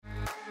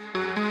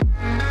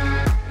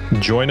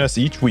Join us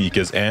each week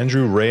as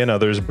Andrew, Ray, and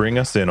others bring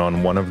us in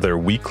on one of their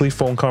weekly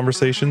phone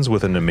conversations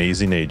with an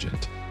amazing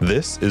agent.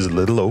 This is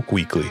Little Oak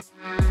Weekly.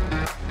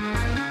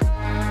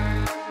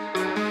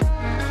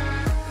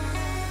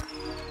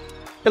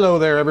 Hello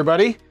there,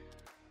 everybody.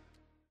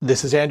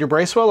 This is Andrew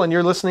Bracewell, and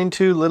you're listening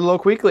to Little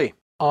Oak Weekly.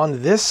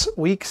 On this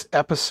week's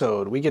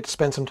episode, we get to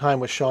spend some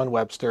time with Sean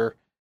Webster.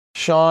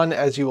 Sean,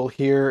 as you will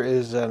hear,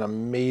 is an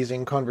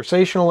amazing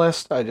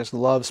conversationalist. I just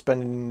love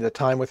spending the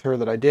time with her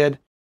that I did.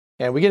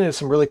 And we get into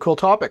some really cool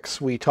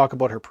topics. We talk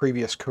about her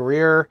previous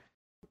career,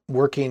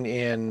 working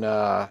in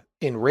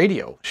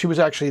radio. She was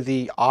actually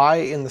the eye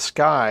in the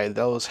sky,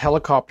 those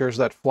helicopters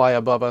that fly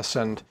above us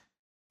and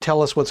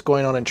tell us what's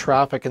going on in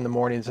traffic in the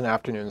mornings and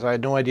afternoons. I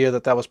had no idea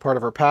that that was part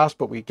of her past,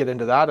 but we get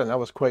into that, and that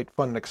was quite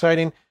fun and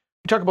exciting.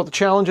 We talk about the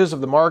challenges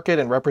of the market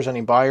and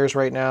representing buyers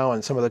right now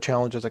and some of the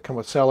challenges that come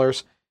with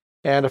sellers,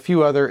 and a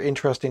few other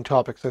interesting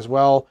topics as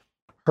well.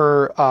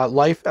 Her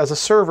life as a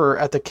server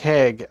at the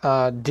Keg.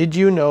 Did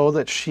you know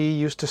that she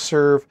used to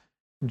serve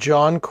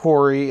John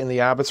Corey in the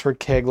Abbotsford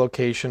Keg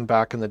location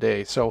back in the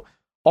day? So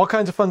all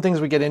kinds of fun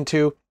things we get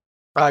into.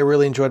 I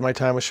really enjoyed my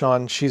time with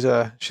Sean. She's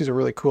a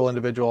really cool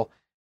individual,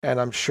 and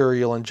I'm sure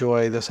you'll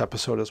enjoy this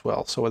episode as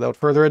well. So without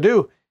further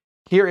ado,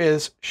 here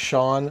is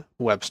Sean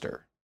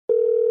Webster.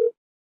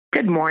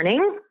 Good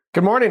morning.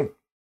 Good morning.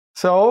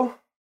 So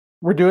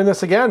we're doing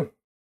this again.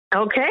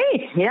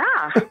 Okay,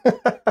 yeah.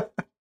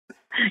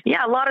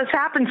 Yeah, a lot has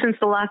happened since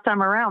the last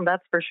time around,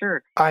 that's for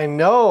sure. I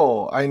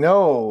know. I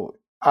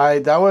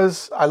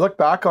look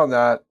back on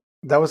that.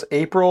 That was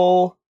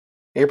April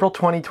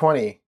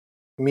 2020.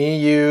 Me,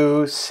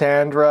 you,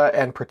 Sandra,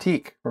 and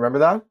Pratik. Remember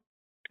that?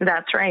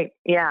 That's right.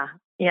 Yeah.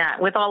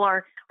 With all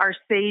our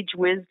sage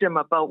wisdom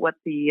about what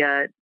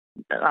the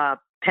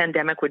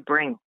pandemic would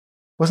bring.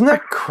 Wasn't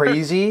that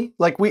crazy?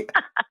 Like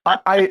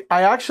I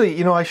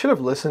actually, I should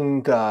have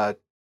listened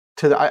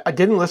I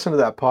didn't listen to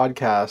that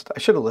podcast. I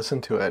should have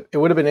listened to it. It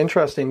would have been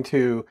interesting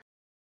to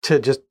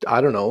just,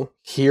 I don't know,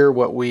 hear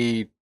what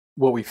we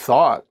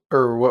thought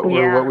or what we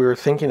were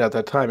thinking at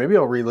that time. Maybe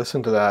I'll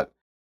re-listen to that.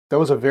 That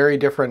was a very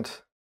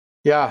different.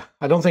 Yeah,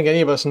 I don't think any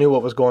of us knew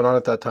what was going on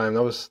at that time.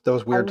 That was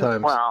weird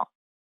times. Well,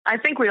 I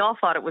think we all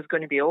thought it was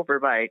going to be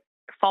over by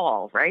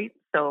fall, right?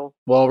 So.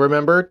 Well,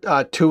 remember,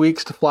 2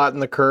 weeks to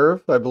flatten the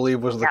curve, I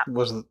believe was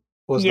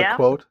the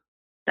quote.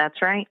 That's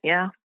right.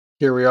 Yeah.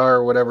 Here we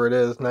are, whatever it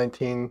is,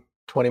 19,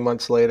 20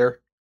 months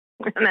later.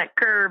 And that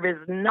curve is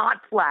not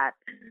flat.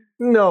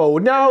 No,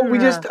 we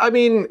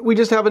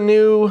just have a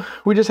new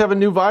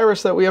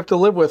virus that we have to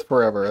live with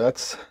forever.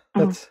 That's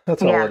all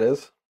it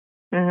is.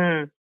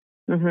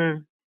 Mm-hmm.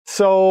 Mm-hmm.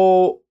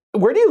 So,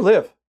 where do you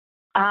live?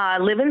 I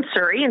live in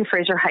Surrey, in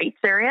Fraser Heights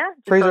area.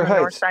 Fraser Heights.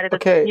 North side of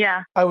okay.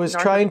 Yeah. I was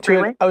trying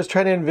to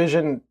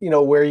envision,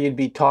 where you'd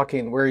be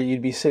talking, where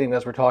you'd be sitting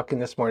as we're talking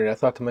this morning. I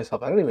thought to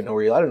myself, I don't even know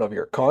where I don't know if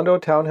you're a condo,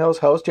 townhouse,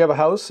 house. Do you have a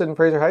house in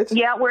Fraser Heights?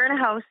 Yeah, we're in a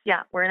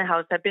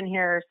house. I've been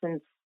here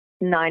since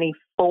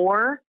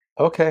 94.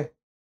 Okay.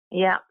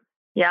 Yeah.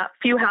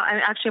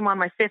 I'm on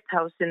my fifth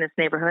house in this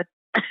neighborhood.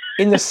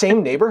 In the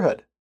same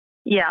neighborhood?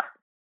 Yeah.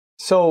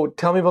 So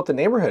tell me about the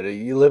neighborhood.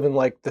 You live in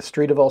like the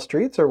street of all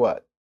streets or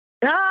what?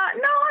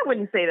 No, I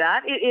wouldn't say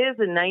that. It is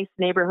a nice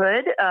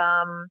neighborhood.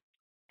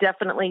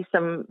 Definitely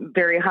some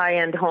very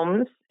high-end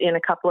homes in a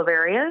couple of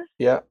areas.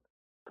 Yeah.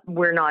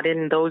 We're not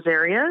in those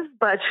areas,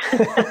 but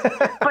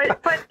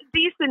but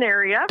decent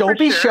area. Don't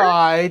be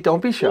shy.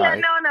 Don't be shy. Yeah,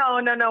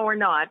 no, we're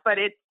not. But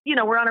it's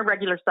we're on a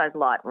regular sized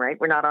lot, right?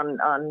 We're not on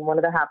one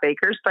of the half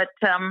acres. But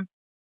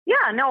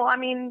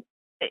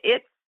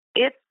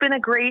it's been a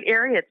great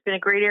area. It's been a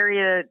great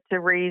area to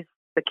raise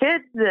the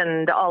kids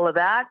and all of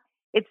that.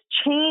 It's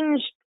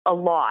changed a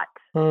lot.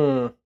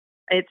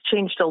 It's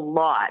changed a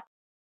lot.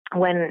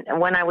 When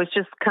I was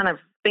just kind of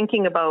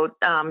thinking about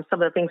some of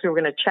the things we were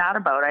going to chat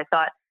about, I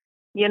thought,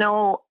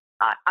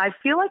 I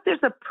feel like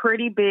there's a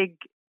pretty big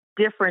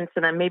difference,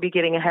 and I'm maybe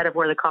getting ahead of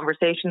where the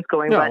conversation's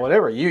going. No,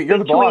 whatever. You're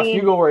the boss.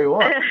 You go where you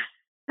want.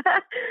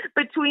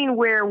 Between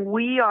where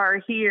we are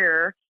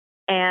here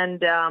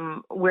and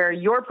where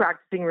you're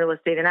practicing real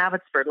estate in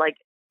Abbotsford, like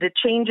the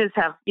changes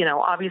have,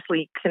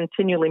 obviously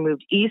continually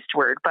moved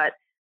eastward, but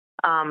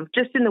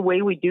just in the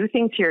way we do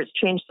things here, it's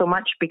changed so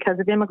much because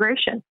of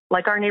immigration.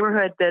 Like our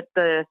neighborhood,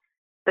 the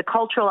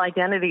cultural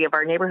identity of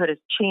our neighborhood has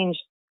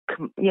changed,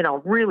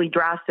 really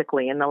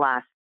drastically in the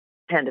last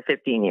 10 to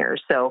 15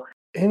 years. So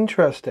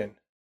interesting.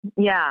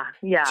 Yeah.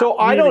 So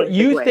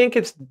you think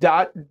it's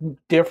that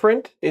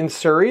different in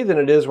Surrey than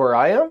it is where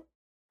I am?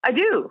 I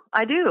do.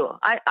 I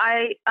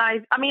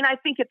mean, I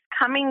think it's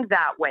coming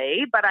that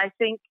way, but I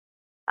think,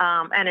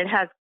 and it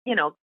has,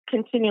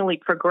 continually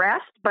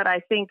progressed, but I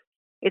think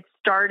it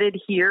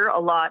started here a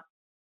lot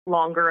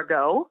longer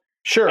ago.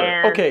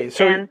 Sure. Okay.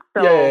 So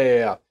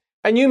yeah.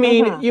 And you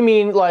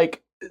mean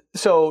like,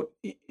 so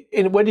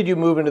when did you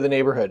move into the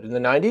neighborhood? In the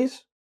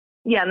 90s?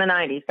 Yeah, in the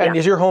 90s. And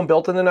is your home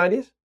built in the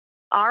 90s?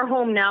 Our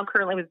home now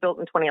currently was built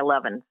in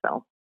 2011.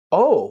 So.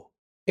 Oh,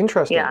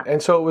 interesting. Yeah.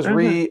 And so it was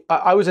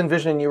I was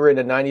envisioning you were in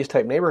a 90s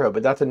type neighborhood,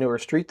 but that's a newer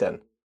street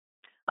then.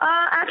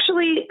 Actually,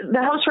 actually,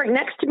 the house right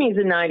next to me is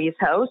a 90s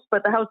house,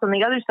 but the house on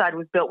the other side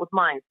was built with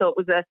mine. So it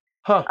was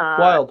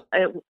Wild.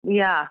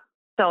 Yeah.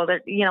 So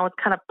that, it's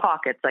kind of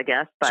pockets, I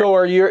guess. But. So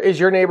is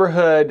your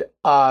neighborhood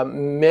a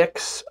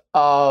mix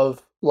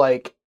of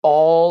like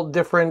all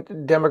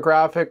different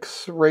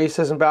demographics,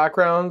 races, and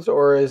backgrounds,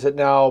 or is it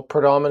now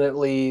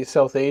predominantly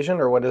South Asian,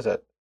 or what is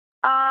it?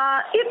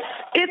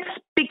 It's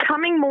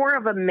becoming more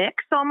of a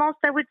mix almost,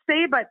 I would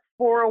say, but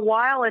for a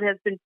while it has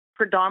been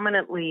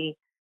predominantly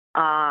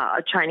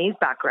a Chinese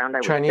background, I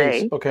would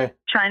say. Okay.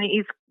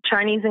 Chinese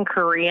and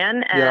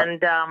Korean,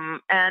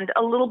 and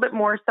a little bit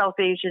more South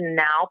Asian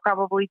now,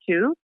 probably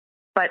too.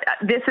 But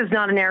this is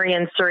not an area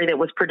in Surrey that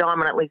was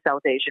predominantly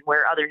South Asian,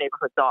 where other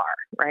neighborhoods are,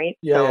 right?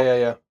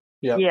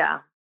 Yeah.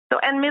 So,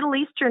 and Middle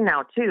Eastern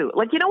now too.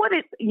 Like,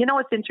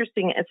 what's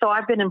interesting? So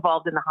I've been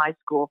involved in the high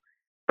school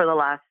for the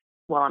last,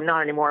 well, I'm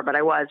not anymore, but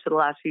I was for the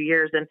last few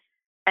years,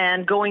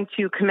 and going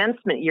to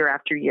commencement year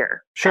after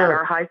year at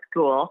our high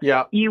school.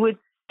 Yeah. You would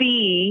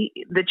see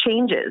the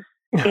changes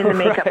in the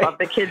makeup of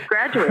the kids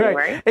graduating,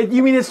 right? And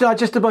you mean it's not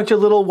just a bunch of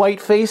little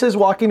white faces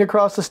walking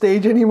across the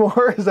stage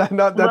anymore? Is that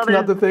not? That's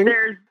not the thing.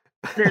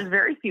 There's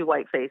very few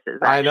white faces.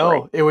 Actually. I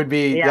know it would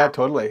be. Yeah,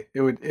 totally.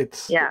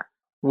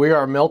 We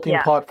are a melting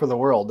pot for the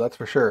world. That's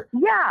for sure.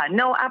 Yeah.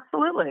 No.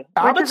 Absolutely.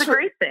 Which is a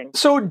great thing.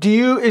 So,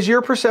 is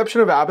your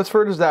perception of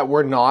Abbotsford is that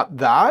we're not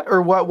that,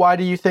 or what? Why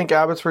do you think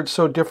Abbotsford's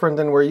so different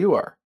than where you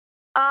are?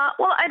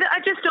 Well, I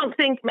just don't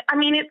think. I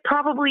mean, it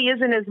probably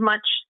isn't as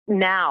much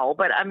now,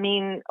 but I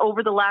mean,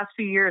 over the last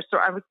few years. So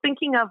I was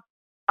thinking of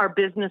our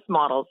business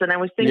models, and I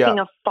was thinking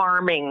of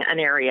farming an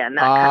area and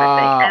that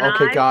kind of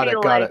thing. And okay,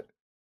 got it.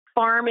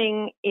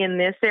 Farming in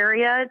this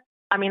area.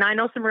 I mean, I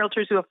know some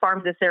realtors who have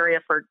farmed this area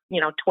for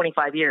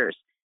 25 years,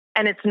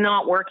 and it's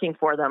not working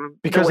for them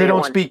because they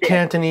don't speak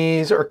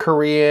Cantonese or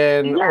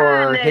Korean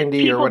or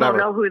Hindi or whatever. People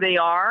don't know who they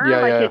are.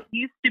 It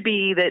used to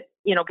be that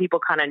people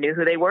kind of knew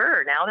who they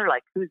were. Now they're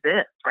like, "Who's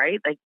this?" Right?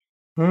 Like,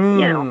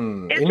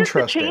 it's just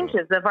the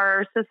changes of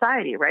our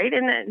society, right?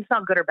 And it's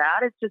not good or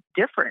bad. It's just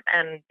different,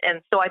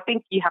 and so I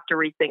think you have to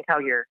rethink how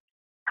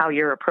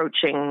you're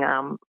approaching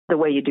the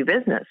way you do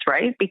business,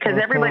 right? Because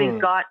everybody's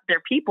got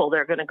their people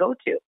they're going to go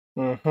to.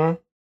 Mm-hmm.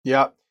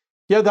 Yeah.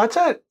 That's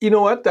it. You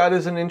know what? That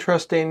is an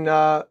interesting.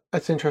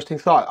 That's an interesting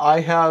thought.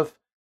 I have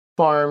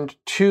farmed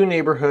 2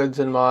 neighborhoods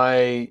in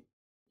my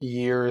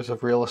years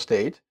of real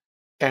estate,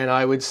 and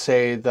I would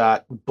say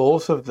that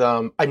both of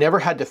them, I never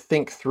had to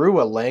think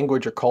through a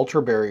language or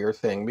culture barrier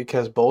thing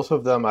because both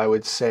of them, I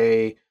would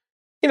say,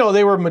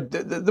 they were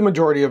the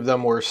majority of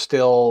them were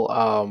still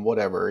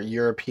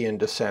European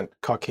descent,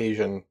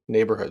 Caucasian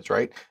neighborhoods,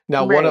 right?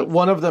 Now,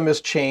 one of them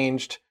has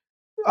changed.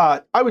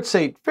 I would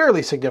say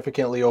fairly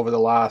significantly over the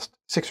last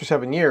 6 or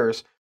 7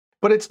 years,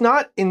 but it's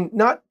not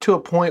to a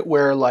point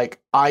where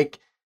I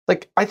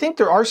think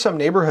there are some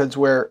neighborhoods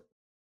where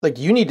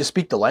you need to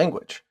speak the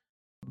language,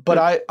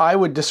 but I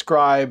would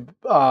describe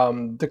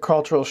the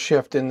cultural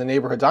shift in the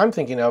neighborhoods I'm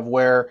thinking of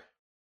where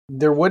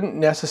there wouldn't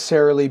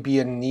necessarily be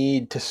a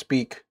need to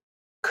speak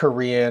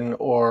Korean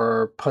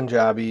or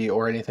Punjabi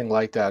or anything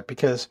like that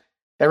because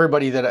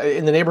everybody that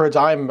in the neighborhoods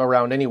I'm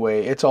around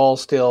anyway, it's all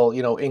still,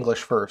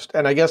 English first.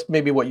 And I guess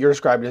maybe what you're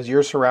describing is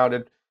you're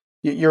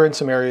in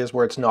some areas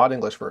where it's not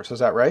English first. Is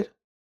that right?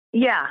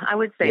 Yeah, I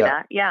would say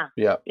that. Yeah.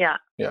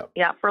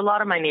 Yeah. For a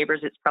lot of my neighbors,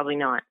 it's probably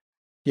not.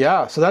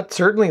 Yeah. So that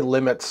certainly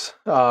limits.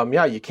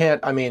 You can't,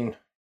 I mean,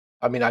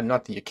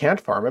 not that you can't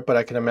farm it, but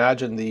I can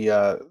imagine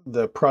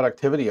the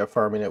productivity of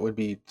farming it would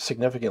be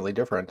significantly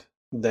different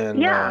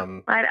than. Yeah.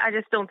 I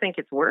just don't think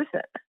it's worth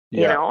it,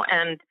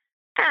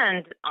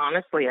 And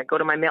honestly, I go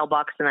to my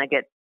mailbox and I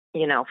get,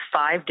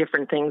 5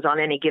 different things on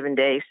any given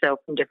day. So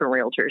from different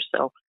realtors.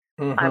 So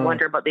I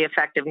wonder about the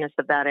effectiveness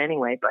of that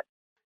anyway. But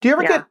do you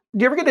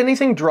ever get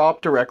anything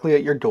dropped directly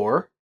at your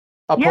door,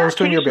 opposed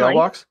to in your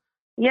mailbox?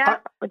 Yeah,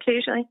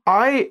 occasionally.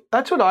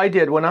 That's what I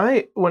did when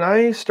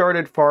I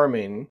started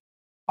farming.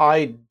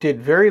 I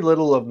did very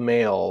little of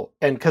mail,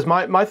 and because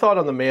my thought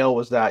on the mail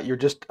was that you're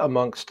just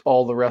amongst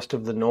all the rest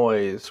of the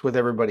noise with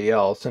everybody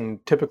else,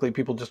 and typically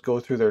people just go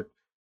through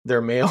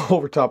their mail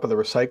over top of the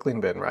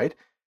recycling bin, right?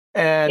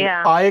 And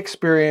I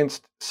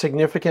experienced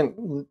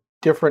significantly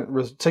different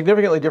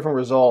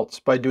results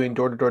by doing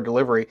door-to-door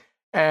delivery.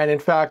 And in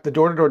fact, the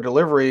door-to-door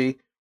delivery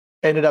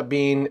ended up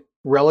being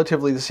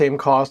relatively the same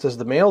cost as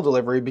the mail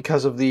delivery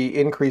because of the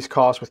increased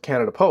cost with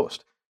Canada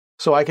Post.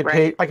 So I could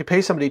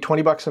pay somebody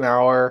 $20 an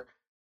hour.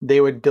 They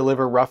would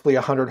deliver roughly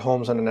 100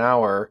 homes in an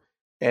hour.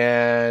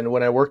 And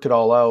when I worked it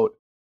all out,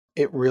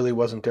 it really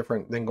wasn't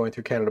different than going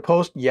through Canada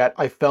Post. Yet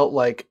I felt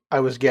like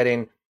I was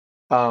getting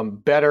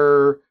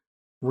better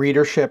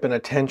readership and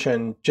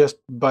attention just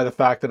by the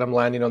fact that I'm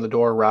landing on the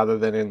door rather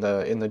than in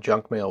the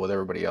junk mail with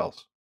everybody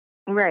else.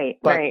 Right.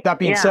 But that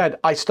being said,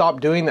 I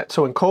stopped doing that.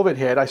 So when COVID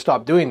hit, I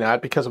stopped doing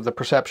that because of the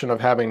perception of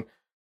having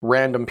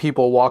random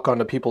people walk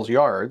onto people's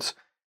yards.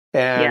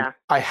 And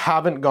I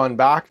haven't gone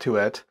back to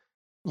it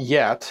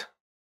yet.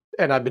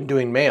 And I've been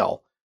doing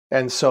mail.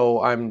 And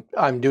so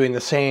I'm doing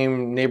the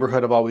same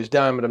neighborhood I've always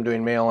done, but I'm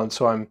doing mail. And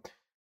so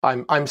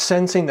I'm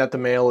sensing that the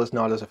mail is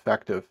not as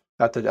effective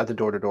at the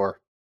door to door.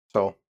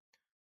 So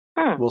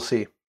we'll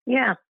see.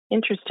 Yeah,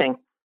 interesting.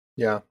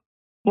 Yeah.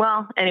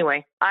 Well,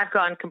 anyway, I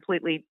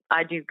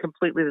do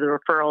completely the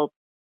referral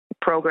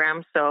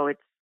program. So it's,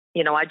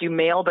 I do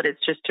mail, but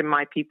it's just to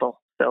my people.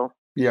 So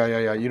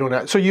Yeah. You don't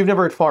have, so you've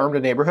never farmed a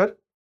neighborhood?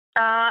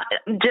 A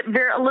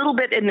little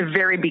bit in the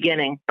very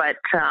beginning, but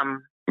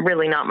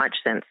really not much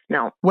since.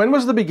 No. When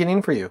was the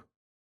beginning for you?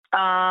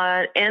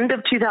 End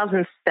of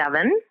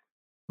 2007.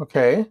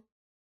 Okay.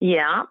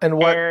 Yeah. And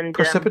what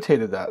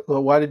precipitated that?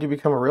 Well, why did you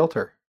become a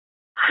realtor?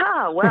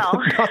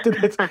 Well, not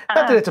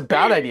that it's a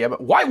bad idea,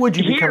 but why would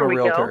you become a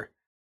realtor?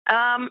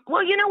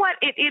 Well, you know what?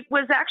 It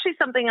was actually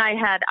something I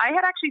had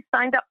actually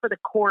signed up for the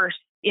course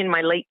in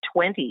my late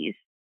 20s.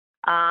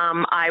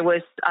 I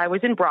was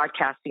in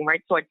broadcasting,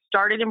 right? So I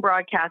started in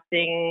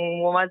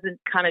broadcasting, wasn't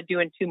kind of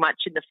doing too much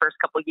in the first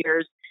couple of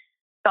years.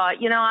 Thought,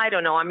 I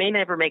don't know, I may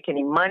never make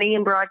any money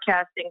in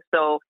broadcasting.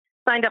 So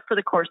signed up for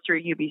the course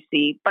through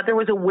UBC, but there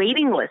was a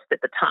waiting list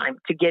at the time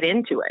to get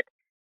into it.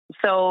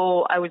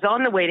 So I was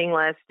on the waiting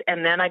list,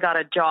 and then I got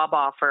a job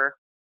offer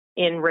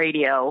in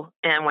radio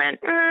and went,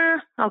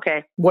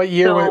 okay. What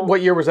year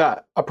was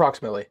that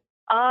approximately?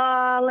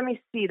 Let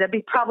me see. That'd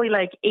be probably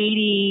like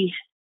 88,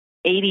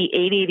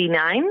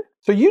 89.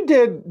 So you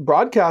did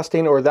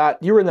broadcasting you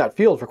were in that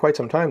field for quite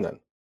some time then?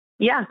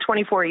 Yeah,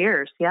 24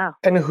 years. Yeah.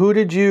 And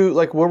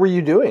what were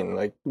you doing?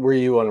 Like, were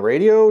you on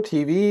radio,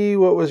 TV?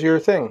 What was your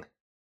thing?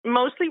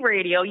 Mostly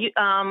radio,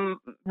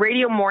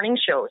 radio morning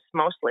shows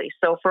mostly.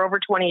 So for over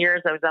 20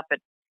 years, I was up at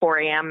 4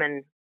 a.m.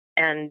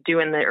 and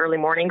doing the early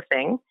morning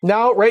thing.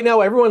 Right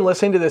now, everyone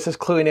listening to this is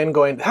cluing in,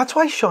 going, "That's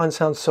why Sean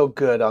sounds so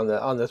good on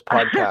this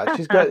podcast.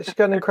 she's got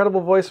an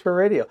incredible voice for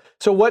radio."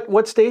 So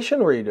what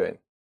station were you doing?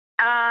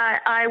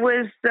 I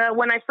was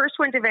when I first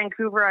went to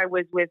Vancouver, I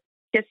was with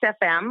Kiss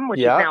FM,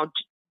 which is now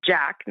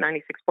Jack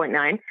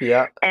 96.9.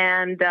 Yeah.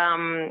 And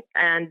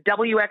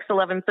WX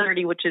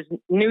 1130, which is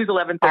News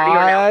 1130.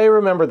 I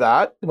remember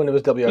that when it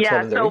was WX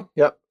 1130. So,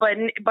 yep.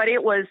 But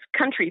it was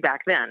country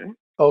back then.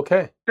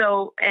 Okay.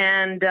 So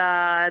then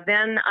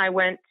I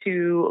went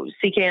to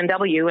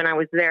CKNW, and I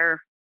was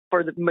there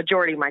for the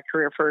majority of my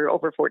career for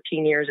over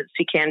 14 years at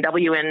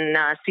CKNW and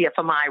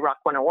CFMI Rock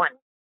 101.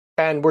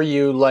 And were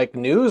you like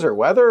news or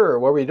weather, or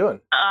what were you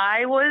doing?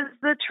 I was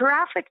the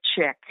traffic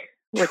chick,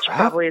 which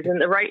probably isn't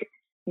the right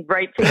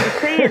thing to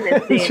say in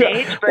this day and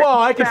age. But well,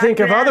 I can think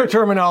of other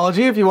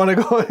terminology if you want to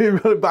go.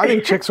 I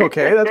think chick's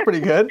okay. That's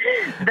pretty good.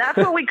 That's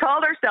what we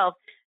called ourselves.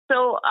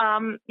 So,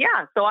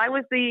 so I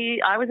was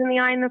in the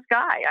eye in the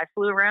sky. I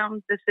flew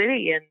around the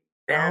city and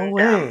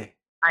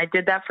I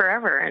did that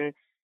forever. And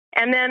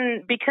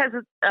then because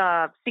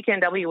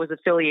CKNW was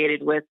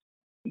affiliated with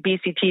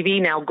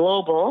BCTV, now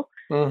Global,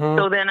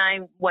 so then I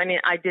went in,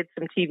 I did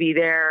some TV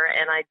there,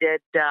 and I did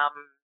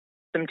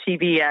some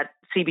TV at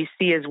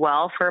CBC as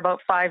well for about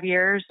 5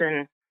 years,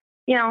 and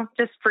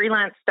just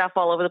freelance stuff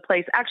all over the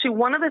place. Actually,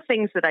 one of the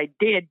things that I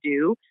did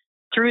do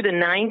through the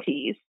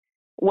 90s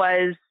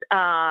was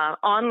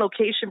on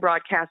location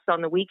broadcasts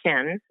on the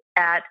weekends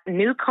at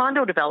new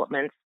condo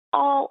developments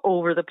all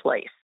over the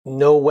place.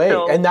 No way.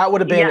 So, and that would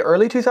have been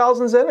early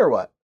 2000s then, or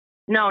what?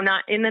 No,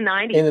 not in the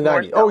 90s. In the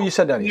 90s. So. Oh, you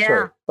said 90s. Yeah.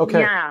 Sorry. Okay.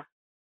 Yeah.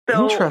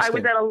 So I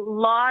was at a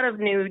lot of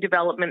new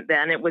development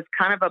then. It was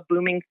kind of a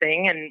booming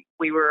thing, and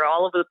we were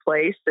all over the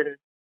place, and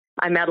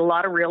I met a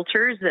lot of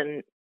realtors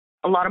and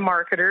a lot of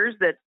marketers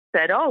that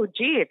said, "Oh,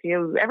 gee, if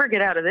you ever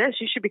get out of this,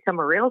 you should become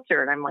a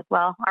realtor." And I'm like,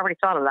 "Well, I already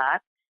thought of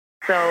that."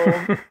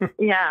 So,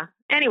 yeah.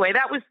 Anyway,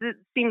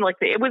 seemed like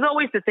it was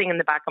always the thing in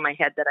the back of my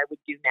head that I would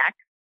do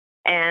next.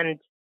 And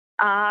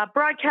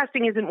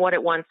broadcasting isn't what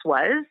it once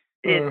was.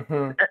 It's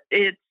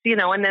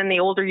and then the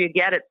older you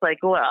get, it's like,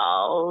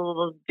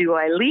 well, do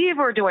I leave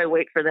or do I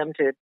wait for them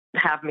to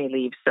have me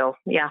leave? So,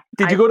 yeah.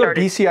 Did you go to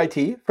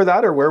BCIT for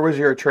that, or where was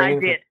your training?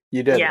 I did.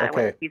 You did? Yeah,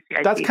 okay. I went to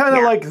BCIT. That's kind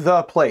of like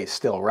the place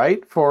still,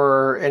 right?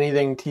 For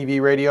anything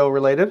TV, radio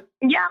related?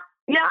 Yeah,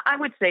 I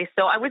would say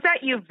so. I was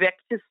at UVic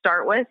to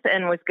start with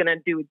and was going to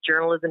do a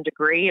journalism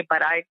degree,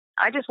 but I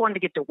just wanted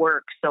to get to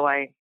work, so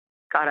I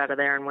got out of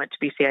there and went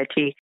to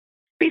BCIT.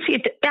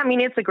 I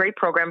mean, it's a great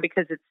program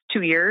because it's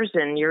 2 years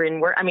and you're in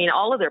work. I mean,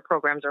 all of their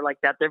programs are like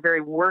that. They're very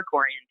work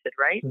oriented,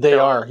 right? They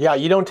are. Yeah.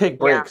 You don't take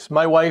breaks. Yeah.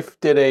 My wife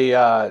did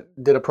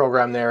a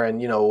program there,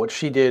 and what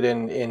she did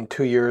in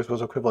 2 years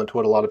was equivalent to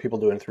what a lot of people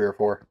do in 3 or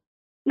 4.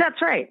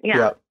 That's right.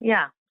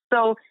 Yeah.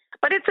 So,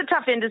 but it's a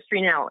tough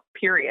industry now,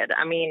 period.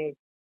 I mean,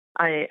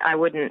 I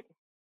wouldn't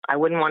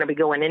want to be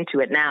going into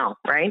it now.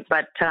 Right.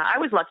 But I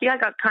was lucky. I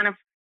got kind of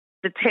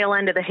the tail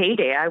end of the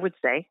heyday, I would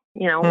say.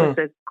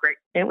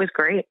 It was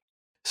great.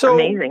 So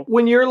amazing.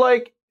 When you're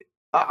like,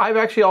 I've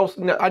actually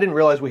also, I didn't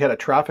realize we had a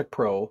traffic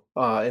pro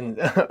on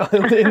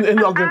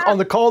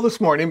the call this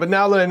morning, but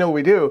now that I know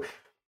we do,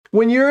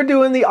 when you're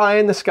doing the eye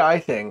in the sky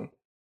thing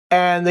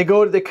and they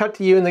cut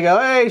to you and they go,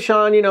 "Hey,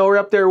 Sean, we're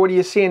up there. What are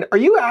you seeing?" Are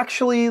you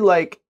actually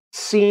like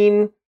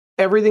seeing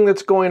everything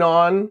that's going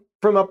on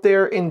from up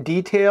there in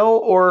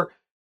detail, or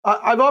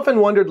I've often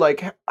wondered,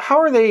 like, how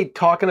are they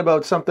talking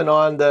about something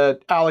on the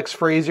Alex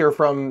Fraser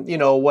from,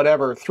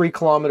 whatever, 3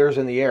 kilometers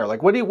in the air?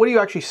 Like, what do you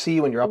actually see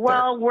when you're up there?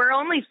 Well, we're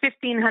only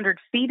 1,500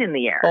 feet in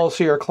the air. Oh,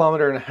 so you're a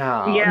kilometer and a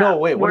half. Yeah, No,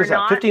 wait, what we're is that?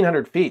 not-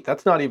 1,500 feet.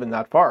 That's not even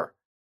that far.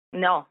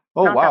 No.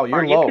 Oh, not wow, that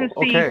far. you're low. You can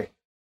see, Okay.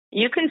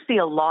 You can see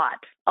a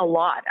lot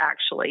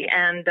actually.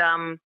 And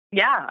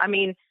yeah, I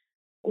mean,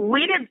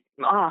 we did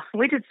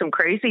some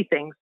crazy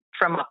things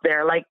from up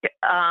there. Like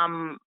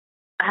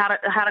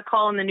had a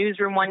call in the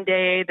newsroom one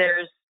day.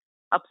 There's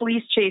a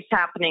police chase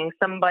happening.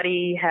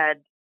 Somebody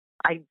had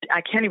I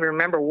can't even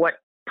remember what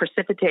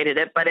precipitated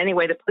it, but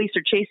anyway, the police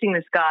are chasing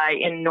this guy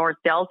in North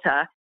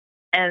Delta,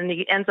 and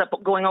he ends up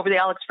going over the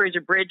Alex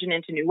Fraser Bridge and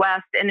into New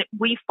West, and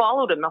we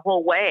followed him the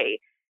whole way.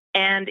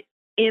 And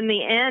in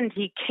the end,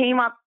 he came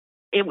up.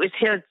 It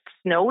had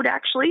snowed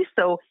actually,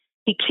 so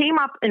he came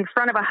up in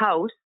front of a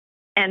house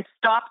and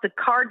stopped. The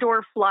car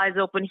door flies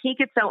open. He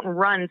gets out and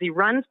runs. He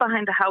runs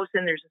behind the house,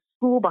 and there's a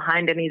school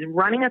behind him. He's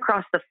running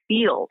across the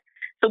field.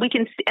 So we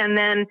can see, and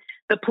then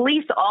the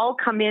police all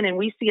come in, and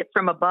we see it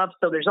from above.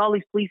 So there's all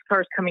these police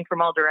cars coming from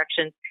all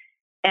directions,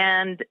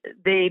 and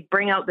they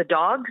bring out the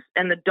dogs,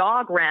 and the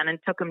dog ran and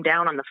took him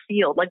down on the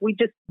field. Like, we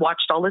just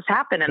watched all this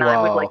happen, and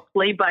I would like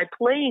play by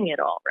playing it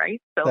all,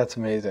 right? So that's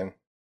amazing.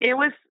 It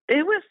was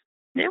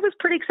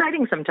pretty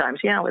exciting sometimes.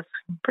 Yeah, it was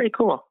pretty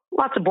cool.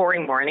 Lots of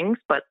boring mornings,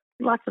 but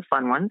lots of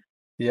fun ones.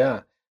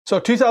 Yeah. So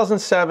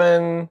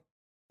 2007,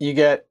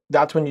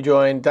 that's when you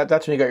joined.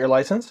 That's when you got your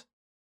license.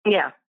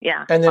 Yeah.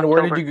 And then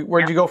October.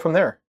 where did you go from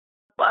there?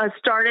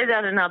 Started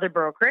at another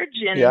brokerage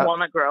in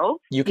Walnut Grove.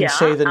 You can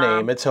say the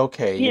name. It's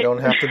okay. You don't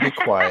have to be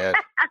quiet.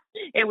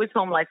 It was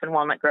Home Life in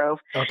Walnut Grove.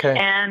 Okay.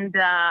 And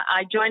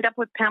I joined up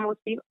with Pamela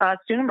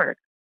Steunenberg.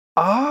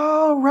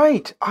 Oh,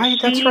 right.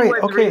 That's right. She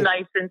was Okay.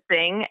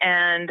 relicensing,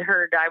 and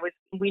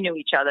we knew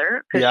each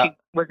other because she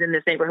was in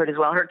this neighborhood as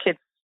well. Her kids,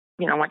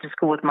 went to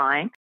school with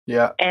mine.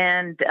 Yeah.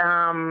 And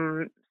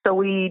so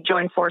we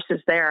joined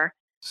forces there.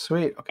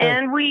 Sweet. Okay.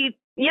 And we,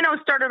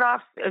 started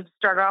off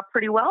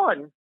pretty well.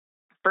 And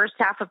first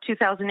half of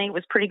 2008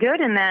 was pretty good,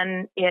 and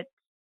then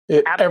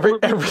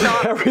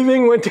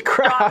everything went to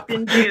crap. Stopped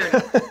in June.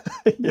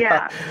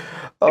 Yeah.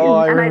 Oh,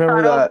 I and remember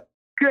I thought, that.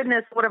 Oh,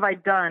 goodness, what have I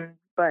done?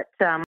 But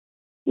by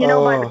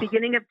the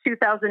beginning of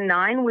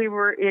 2009,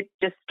 it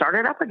just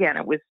started up again.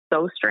 It was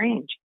so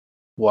strange.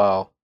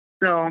 Wow.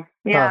 So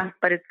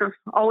but it's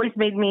always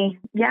made me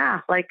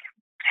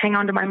hang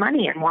on to my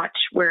money and watch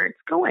where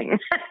it's going,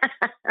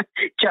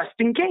 just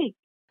in case.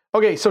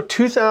 Okay, so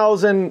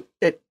 2000,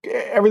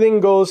 everything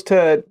goes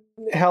to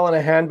hell in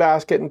a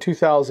handbasket in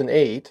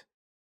 2008,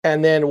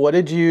 and then what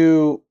did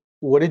you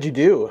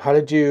do? How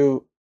did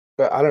you?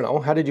 I don't know.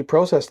 How did you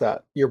process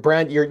that?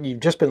 You've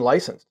just been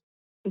licensed.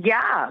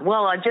 Yeah,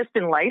 well, I've just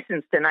been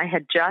licensed, and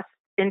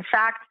in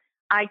fact,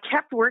 I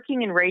kept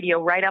working in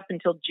radio right up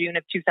until June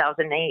of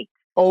 2008.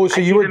 Oh,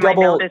 so you were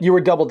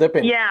double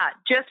dipping. Yeah,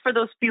 just for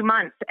those few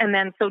months. And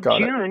then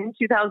June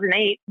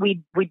 2008,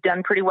 we'd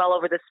done pretty well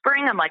over the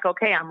spring. I'm like,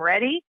 okay, I'm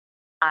ready.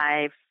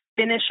 I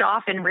finish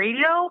off in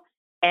radio,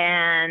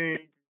 and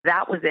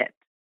that was it.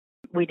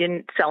 We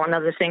didn't sell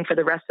another thing for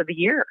the rest of the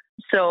year.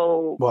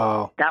 So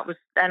wow.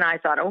 And I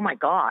thought, oh my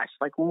gosh,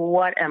 like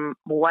what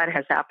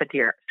has happened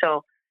here?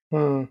 So,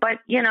 but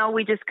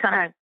we just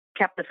kind of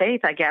kept the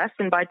faith, I guess.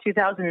 And by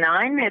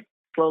 2009, it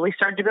slowly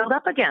started to build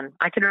up again.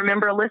 I can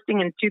remember a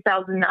listing in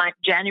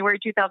January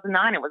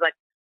 2009. It was like,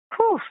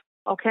 poof,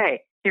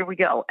 okay, here we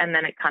go. And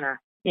then it kind of,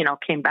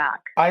 came back.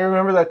 I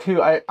remember that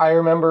too. I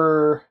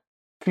remember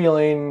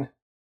feeling,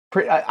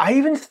 I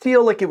even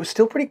feel like it was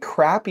still pretty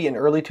crappy in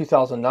early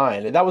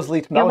 2009. That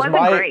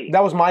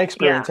was my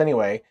experience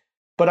anyway.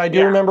 But I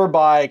do remember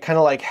by kind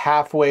of like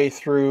halfway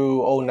through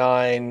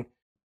 2009,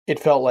 it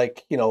felt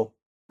like,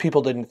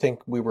 people didn't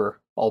think we were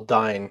all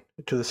dying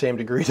to the same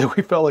degree that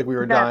we felt like we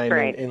were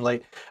dying in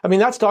late. I mean,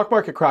 that stock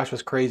market crash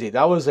was crazy.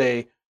 That was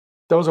a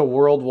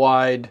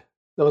worldwide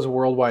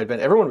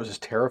event. Everyone was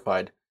just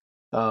terrified.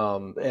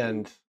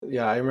 And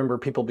yeah, I remember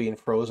people being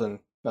frozen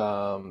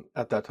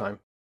at that time.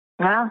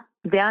 Well,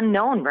 the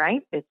unknown,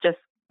 right? It just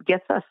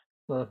gets us.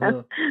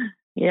 Mm-hmm.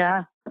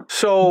 Yeah.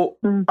 So,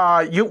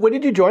 when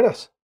did you join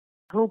us?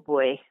 Oh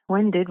boy,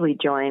 when did we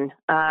join?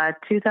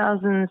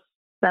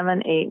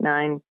 2007, 8,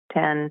 9,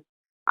 10.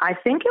 I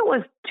think it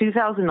was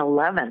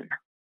 2011.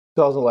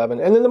 2011.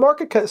 And then the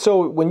market,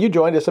 so when you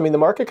joined us, I mean, the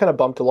market kind of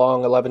bumped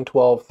along 11,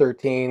 12,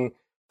 13.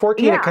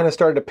 14, It kind of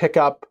started to pick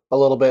up a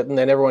little bit, and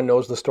then everyone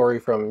knows the story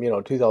from,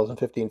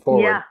 2015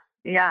 forward.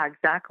 Yeah,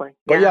 exactly.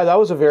 But that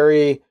was a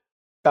very,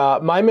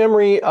 my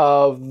memory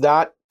of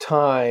that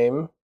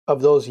time,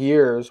 of those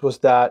years, was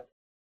that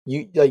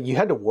you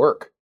had to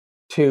work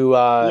to,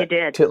 you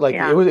did.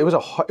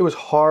 It was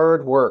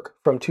hard work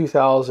from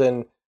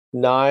 2009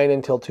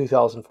 until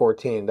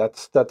 2014.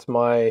 That's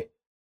my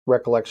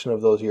recollection of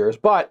those years.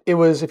 But it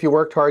was, if you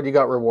worked hard, you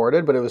got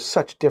rewarded, but it was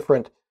such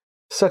different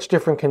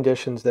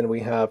conditions than we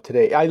have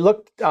today. I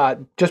looked,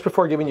 just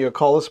before giving you a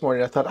call this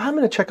morning, I thought, I'm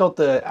going to check out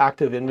the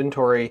active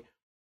inventory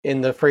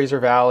in the Fraser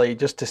Valley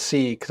just to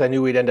see, because I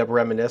knew we'd end up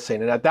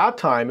reminiscing. And at that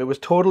time, it was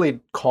totally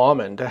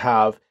common to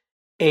have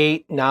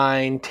 8,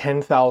 9,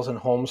 10,000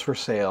 homes for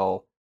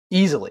sale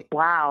easily.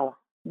 Wow.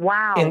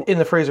 In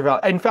the Fraser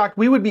Valley. In fact,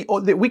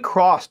 we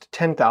crossed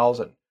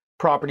 10,000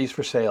 properties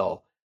for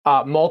sale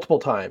multiple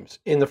times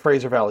in the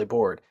Fraser Valley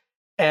board.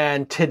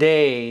 And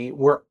today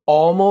we're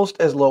almost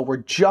as low. We're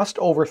just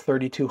over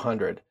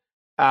 3,200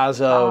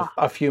 as of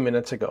a few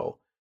minutes ago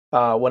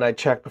when I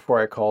checked before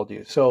I called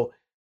you. So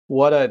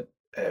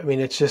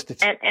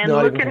it's and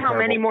not look even at how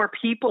many comparable. more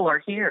people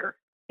are here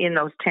in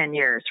those 10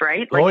 years,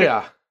 right?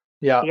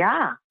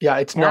 Yeah.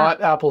 It's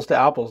not apples to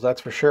apples, that's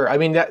for sure. I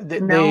mean,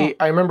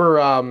 I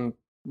remember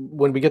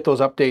when we get those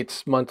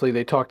updates monthly,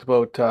 they talked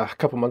about a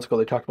couple months ago.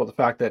 They talked about the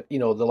fact that the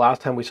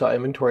last time we saw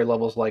inventory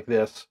levels like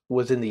this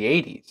was in the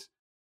 80s.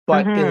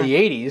 But in the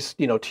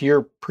 80s, to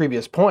your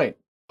previous point,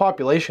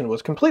 population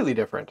was completely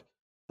different.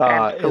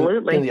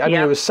 Absolutely. I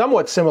mean, it was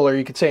somewhat similar,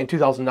 you could say, in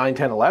 2009,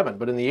 10, 11,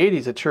 but in the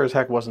 80s, it sure as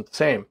heck wasn't the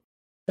same.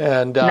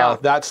 And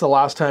that's the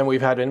last time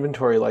we've had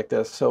inventory like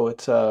this. So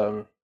it's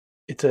a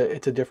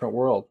different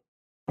world.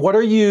 What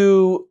are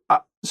you?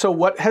 So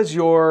what has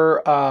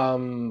your?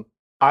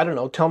 I don't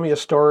know. Tell me a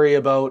story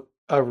about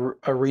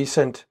a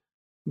recent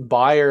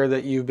buyer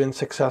that you've been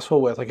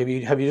successful with. Like, have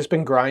you just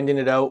been grinding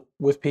it out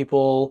with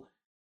people,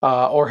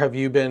 or have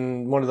you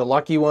been one of the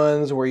lucky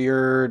ones where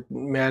you're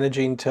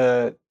managing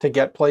to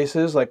get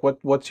places? Like,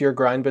 what's your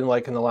grind been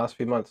like in the last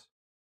few months?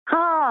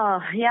 Oh,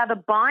 yeah, the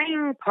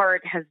buying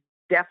part has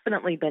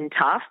definitely been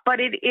tough, but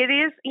it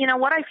is,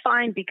 what I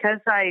find, because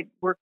I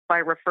work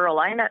by referral,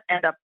 I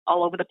end up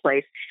all over the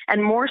place,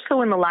 and more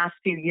so in the last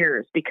few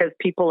years because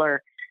people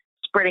are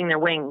spreading their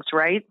wings,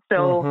 right?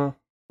 So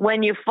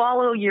when you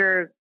follow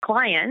your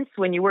clients,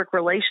 when you work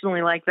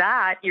relationally like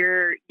that,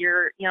 you're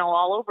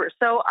all over.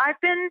 So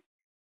I've been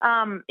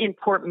in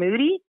Port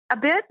Moody a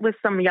bit with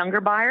some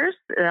younger buyers.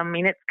 I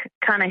mean, it's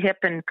kind of hip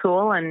and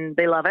cool, and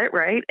they love it,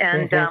 right?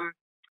 And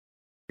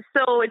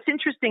so it's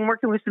interesting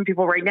working with some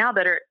people right now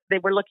they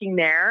were looking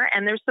there,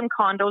 and there's some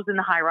condos in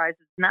the high rises.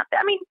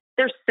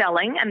 They're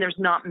selling, and there's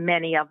not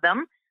many of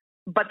them,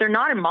 but they're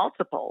not in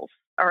multiples,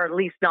 or at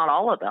least not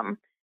all of them.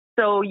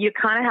 So you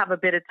kind of have a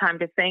bit of time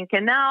to think.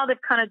 And now they're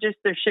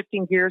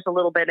shifting gears a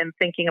little bit and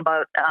thinking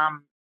about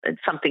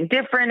something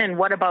different. And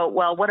what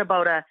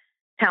about a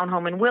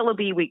townhome in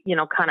Willoughby? We,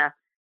 kind of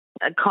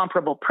a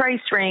comparable price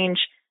range.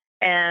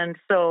 And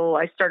so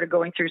I started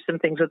going through some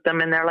things with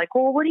them, and they're like,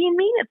 well, what do you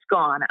mean it's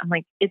gone? I'm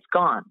like, it's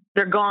gone.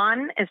 They're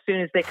gone as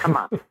soon as they come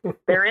up.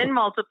 They're in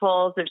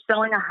multiples. They're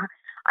selling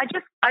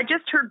I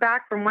just heard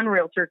back from one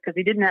realtor because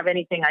he didn't have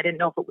anything. I didn't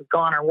know if it was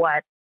gone or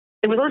what.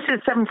 It was listed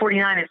at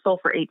 $749. It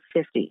sold for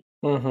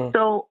 $850.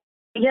 So,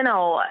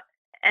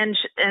 and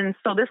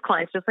so this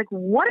client's just like,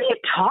 what are you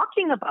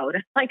talking about?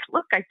 It's like,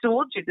 look, I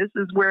told you this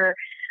is where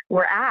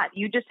we're at.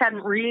 You just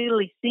hadn't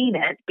really seen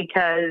it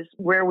because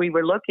where we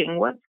were looking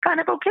was kind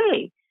of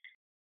okay.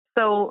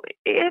 So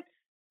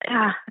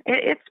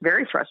it's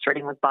very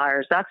frustrating with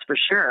buyers, that's for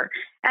sure.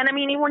 And I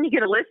mean, even when you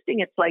get a listing,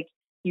 it's like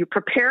you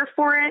prepare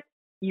for it,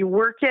 you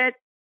work it,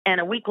 and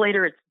a week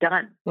later it's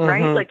done,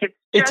 right? Like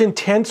it's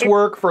intense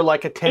work for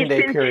like a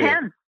 10-day period.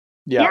 Intense.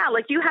 Yeah,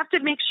 like you have to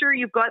make sure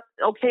you've got,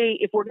 okay,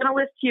 if we're going to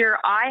list here,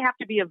 I have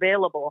to be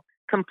available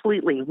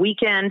completely.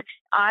 Weekend,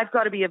 I've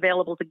got to be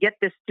available to get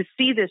this, to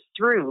see this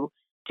through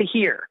to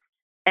here.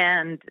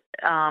 And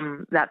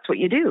that's what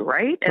you do,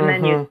 right? And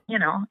then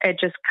it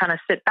just kind of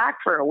sit back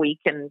for a week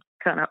and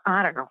kind of,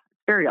 I don't know,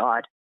 very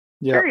odd.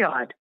 Yeah. Very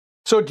odd.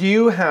 So do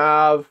you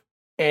have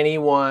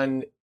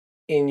anyone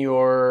in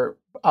your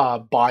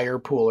buyer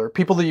pool or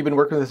people that you've been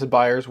working with as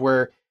buyers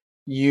where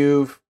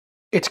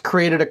it's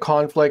created a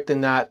conflict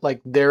in that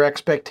like their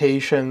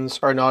expectations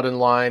are not in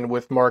line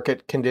with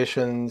market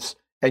conditions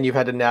and you've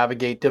had to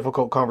navigate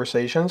difficult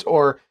conversations?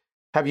 Or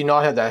have you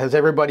not had that? Has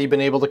everybody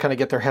been able to kind of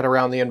get their head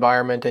around the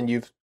environment and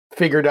you've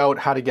figured out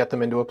how to get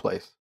them into a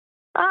place?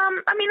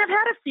 I've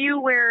had a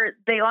few where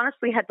they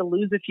honestly had to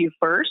lose a few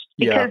first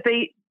because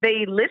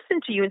they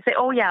listen to you and say,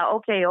 oh yeah,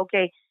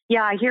 okay.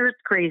 Yeah, I hear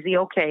it's crazy.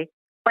 Okay.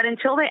 But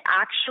until they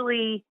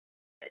actually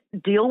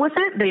deal with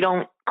it, they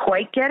don't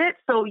quite get it.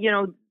 So,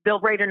 they'll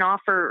write an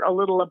offer a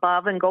little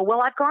above and go,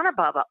 well, I've gone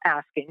above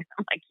asking.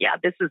 I'm like, yeah,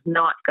 this is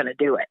not going to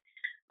do it.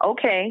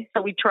 Okay.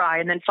 So we try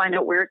and then find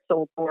out where it's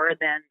sold for.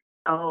 Then,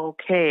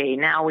 okay,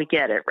 now we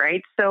get it.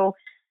 Right. So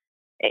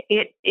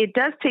it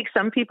does take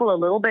some people a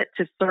little bit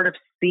to sort of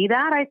see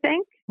that, I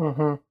think,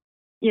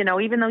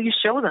 even though you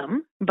show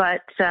them,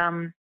 but,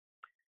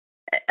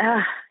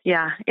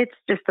 it's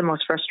just the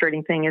most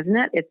frustrating thing, isn't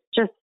it? It's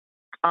just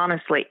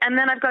honestly. And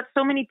then I've got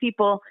so many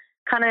people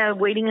kind of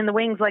waiting in the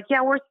wings, like,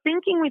 yeah, we're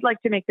thinking we'd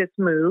like to make this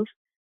move.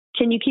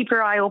 Can you keep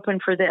your eye open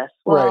for this?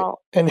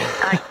 Well, right. And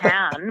I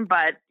can,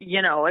 but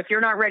if you're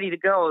not ready to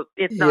go,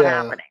 it's not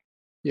happening.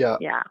 Yeah.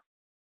 Yeah.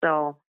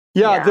 So.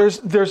 Yeah. There's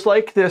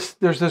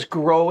this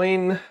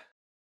growing.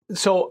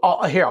 So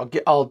I'll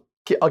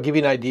give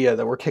you an idea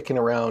that we're kicking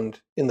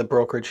around in the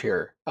brokerage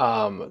here.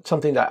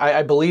 Something that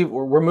I believe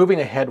we're moving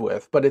ahead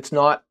with, but it's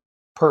not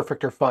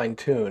perfect or fine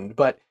tuned.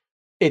 But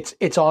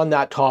it's on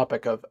that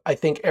topic of, I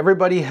think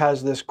everybody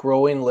has this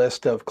growing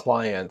list of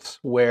clients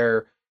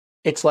where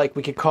it's like,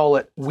 we could call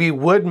it, we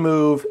would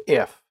move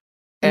if.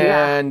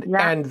 And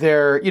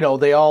they're,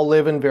 they all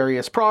live in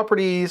various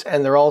properties,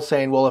 and they're all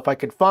saying, well, if I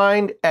could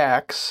find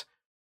X,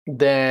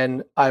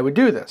 then I would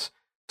do this.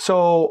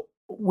 So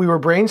we were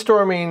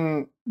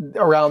brainstorming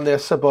around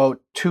this about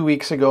 2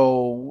 weeks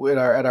ago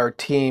at our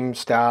team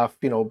staff,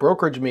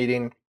 brokerage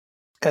meeting.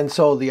 And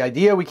so the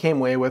idea we came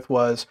away with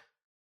was,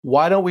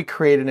 why don't we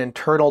create an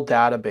internal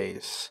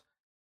database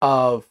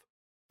of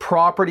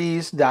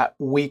properties that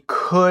we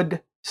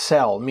could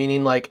sell,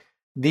 meaning like,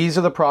 these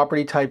are the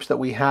property types that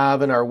we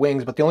have in our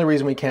wings, but the only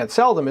reason we can't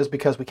sell them is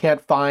because we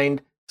can't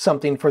find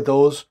something for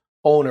those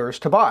owners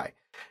to buy.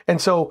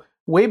 And so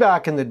way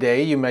back in the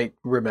day, you might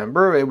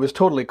remember, it was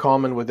totally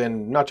common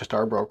within not just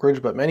our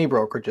brokerage, but many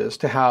brokerages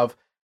to have,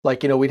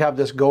 like, we'd have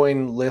this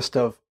going list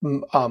of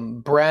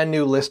brand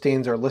new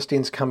listings or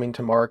listings coming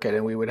to market,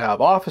 and we would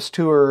have office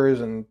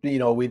tours, and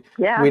we'd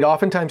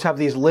oftentimes have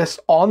these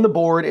lists on the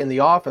board in the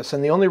office.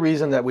 And the only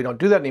reason that we don't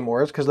do that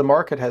anymore is because the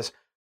market has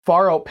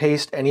far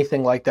outpaced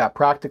anything like that,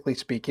 practically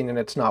speaking, and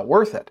it's not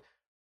worth it.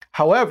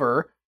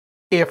 However,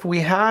 if we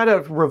had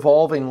a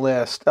revolving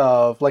list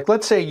of, like,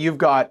 let's say you've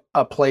got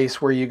a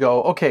place where you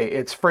go, okay,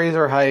 it's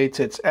Fraser Heights,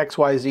 it's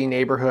XYZ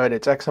neighborhood,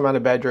 it's X amount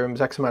of bedrooms,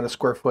 X amount of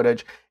square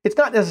footage. It's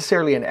not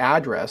necessarily an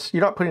address.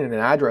 You're not putting an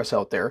address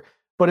out there,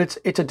 but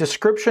it's a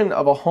description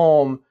of a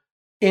home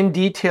in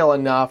detail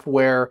enough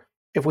where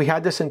if we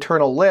had this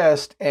internal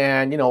list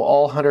and,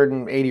 all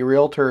 180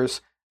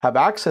 realtors have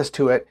access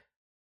to it,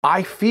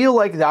 I feel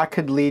like that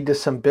could lead to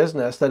some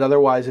business that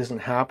otherwise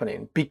isn't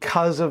happening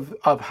because of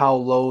how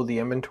low the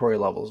inventory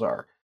levels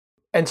are.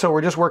 And so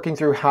we're just working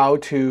through how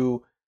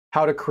to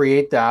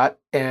create that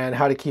and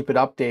how to keep it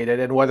updated,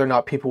 and whether or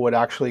not people would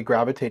actually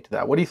gravitate to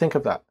that. What do you think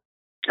of that?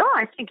 Oh,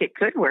 I think it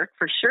could work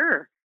for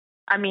sure.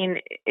 I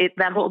mean,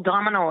 that whole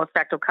domino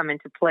effect will come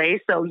into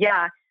play. So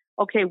yeah,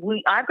 okay,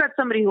 I've got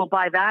somebody who will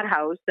buy that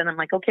house, and I'm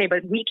like, okay,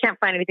 but we can't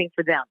find anything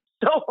for them.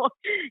 So,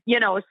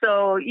 but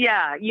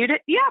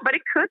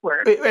it could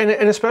work. And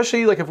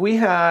especially like if we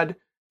had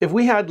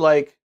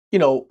like,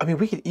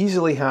 we could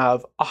easily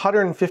have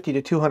 150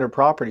 to 200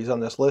 properties on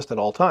this list at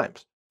all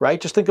times,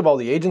 right? Just think of all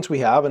the agents we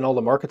have and all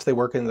the markets they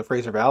work in the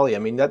Fraser Valley. I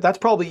mean, that's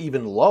probably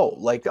even low.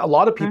 Like, a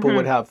lot of people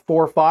would have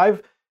 4 or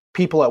 5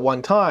 people at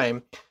one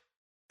time.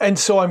 And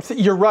so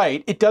you're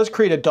right, it does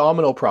create a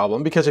domino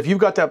problem, because if you've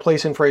got that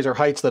place in Fraser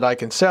Heights that I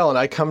can sell, and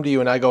I come to you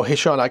and I go, hey,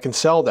 Sean, I can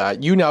sell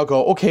that. You now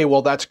go, okay,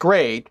 well, that's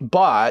great,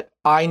 but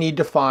I need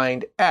to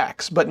find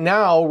X. But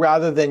now,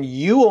 rather than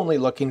you only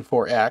looking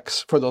for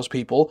X for those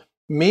people,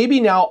 maybe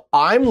now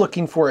I'm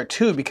looking for it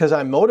too, because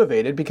I'm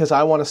motivated, because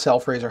I want to sell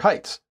Fraser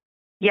Heights.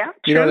 Yeah, true.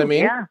 You know what I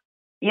mean?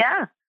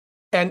 Yeah.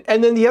 And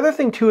then the other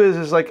thing too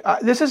is like,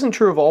 this isn't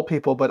true of all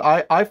people, but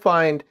I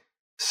find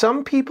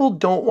some people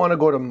don't want to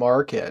go to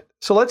market.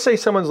 So let's say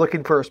someone's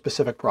looking for a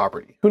specific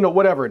property,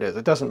 whatever it is,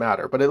 it doesn't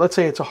matter. But let's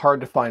say it's a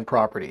hard to find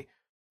property,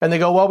 and they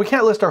go, well, we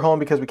can't list our home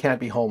because we can't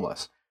be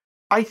homeless.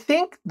 I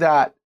think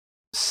that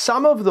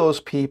some of those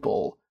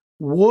people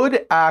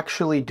would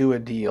actually do a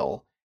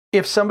deal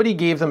if somebody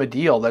gave them a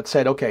deal that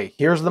said, okay,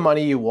 here's the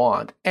money you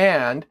want,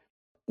 and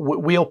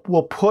we'll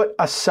put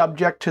a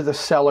subject to the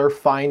seller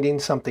finding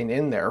something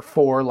in there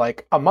for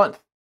like a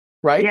month,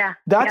 right? Yeah.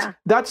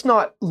 That's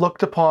not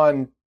looked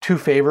upon too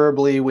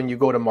favorably when you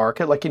go to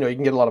market. Like, you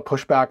can get a lot of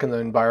pushback in the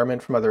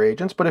environment from other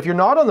agents. But if you're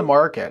not on the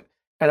market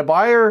and a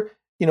buyer,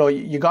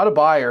 you got a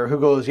buyer who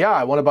goes, yeah,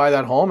 I want to buy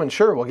that home, and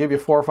sure, we'll give you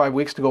 4 or 5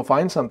 weeks to go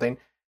find something.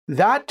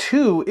 That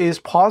too is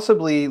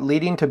possibly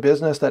leading to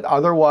business that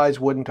otherwise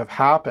wouldn't have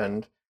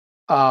happened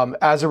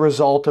as a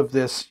result of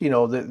this,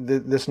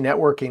 this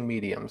networking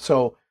medium.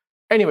 So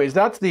anyways,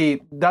 that's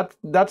the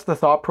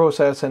thought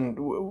process. And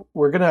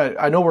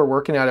I know we're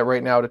working at it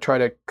right now to try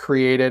to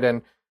create it,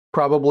 and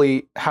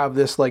probably have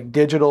this like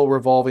digital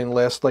revolving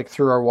list, like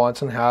through our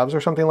wants and haves or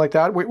something like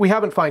that. We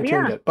haven't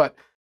fine-tuned it, but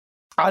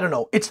I don't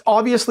know. It's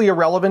obviously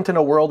irrelevant in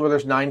a world where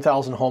there's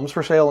 9,000 homes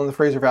for sale in the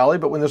Fraser Valley,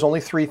 but when there's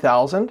only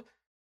 3,000,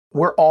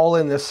 we're all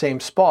in this same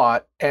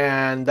spot.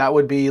 And that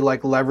would be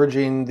like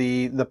leveraging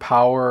the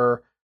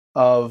power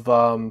of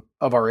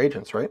our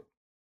agents, right?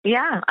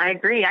 Yeah, I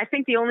agree. I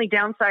think the only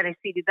downside I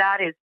see to that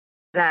is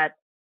that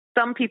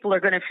some people are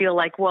going to feel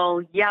like,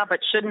 well, yeah,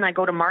 but shouldn't I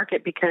go to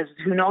market, because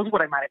who knows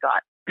what I might have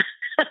got.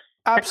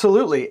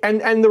 Absolutely.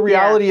 And the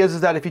reality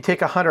is that if you take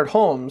 100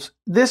 homes,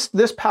 this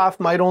path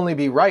might only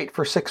be right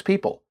for 6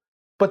 people,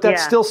 but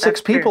that's still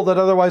 6 people that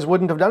otherwise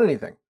wouldn't have done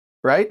anything,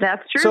 right?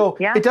 That's true. So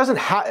it doesn't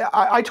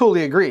I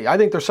totally agree. I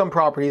think there's some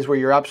properties where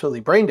you're absolutely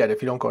brain dead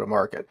if you don't go to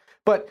market.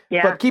 But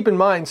keep in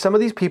mind, some of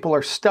these people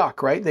are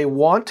stuck, right? They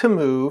want to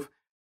move,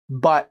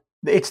 but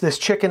it's this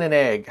chicken and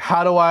egg.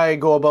 How do I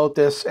go about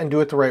this and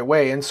do it the right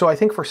way? And so I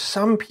think for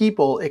some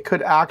people, it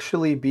could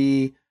actually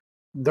be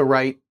the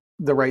right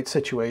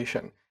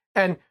situation.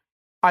 And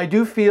I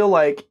do feel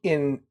like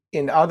in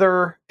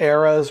other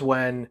eras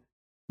when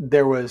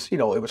there was,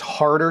 it was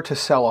harder to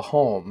sell a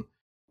home,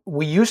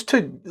 we used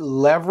to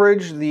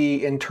leverage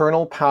the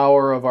internal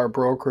power of our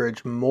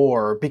brokerage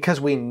more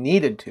because we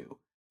needed to,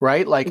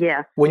 right? Like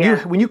Yeah. when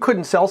yeah. you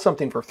couldn't sell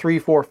something for 3,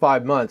 4,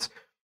 5 months,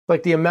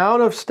 like the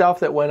amount of stuff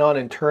that went on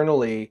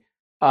internally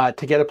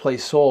to get a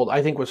place sold,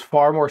 I think was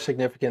far more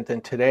significant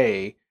than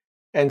today.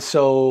 And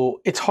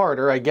so it's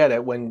harder. I get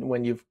it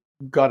when you've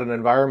got an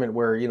environment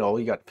where, you know,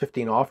 you got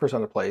 15 offers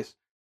on a place.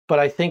 But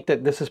I think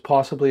that this is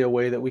possibly a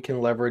way that we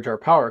can leverage our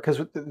power,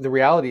 because the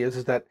reality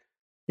is that,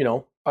 you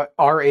know,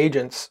 our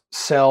agents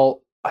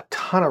sell a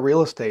ton of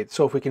real estate.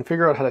 So if we can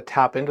figure out how to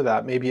tap into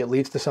that, maybe it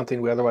leads to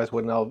something we otherwise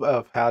wouldn't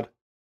have had.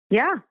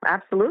 Yeah,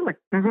 absolutely.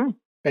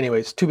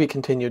 Anyways, to be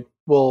continued.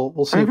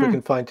 We'll see if we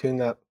can fine tune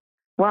that.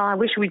 Well, I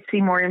wish we'd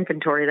see more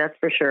inventory, that's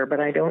for sure, but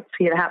I don't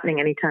see it happening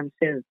anytime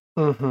soon.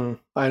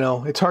 I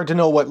know. It's hard to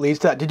know what leads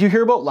to that. Did you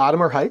hear about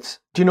Latimer Heights?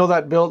 Do you know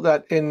that build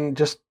that in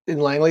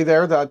Langley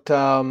there? That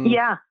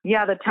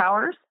Yeah, the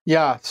towers.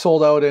 Yeah,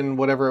 sold out in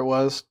whatever it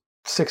was,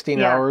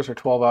 16 hours or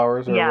 12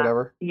 hours or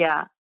whatever.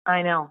 Yeah,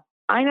 I know.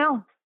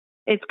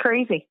 It's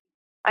crazy.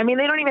 I mean,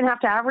 they don't even have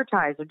to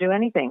advertise or do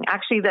anything.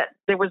 Actually, that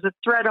there was a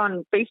thread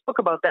on Facebook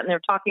about that, and they're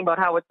talking about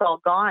how it's all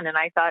gone. And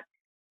I thought,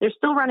 they're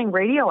still running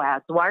radio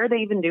ads. Why are they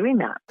even doing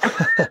that?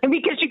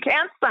 Because you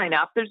can't sign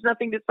up. There's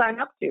nothing to sign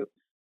up to.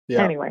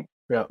 Yeah. Anyway.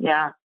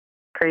 Yeah.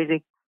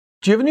 Crazy.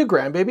 Do you have a new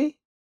grandbaby?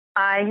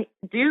 I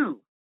do.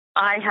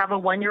 I have a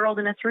 1-year-old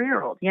and a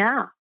 3-year-old.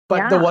 Yeah.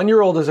 But the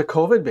 1-year-old is a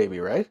COVID baby,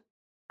 right?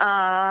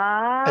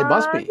 It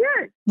must be.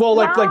 Yeah. Well,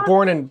 like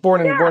born in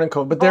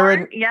COVID, but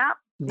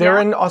they're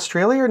in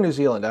Australia or New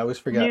Zealand. I always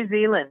forget. New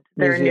Zealand.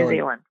 They're in New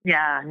Zealand.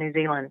 Yeah, New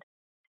Zealand.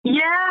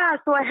 Yeah,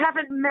 so I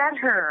haven't met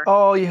her.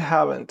 Oh, you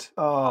haven't?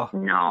 Oh.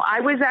 No,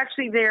 I was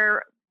actually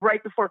there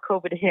right before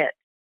COVID hit.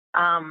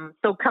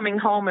 So coming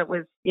home, it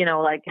was, you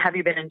know, like, have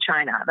you been in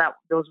China?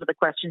 Those were the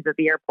questions at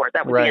the airport.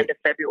 That was the end of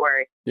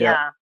February.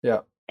 Yeah.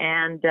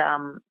 And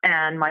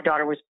my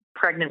daughter was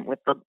pregnant with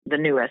the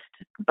newest,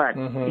 but,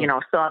 you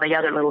know, saw the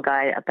other little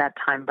guy at that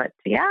time. But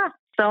yeah,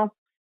 so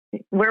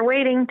we're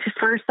waiting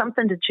for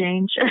something to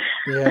change.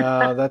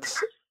 Yeah,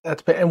 that's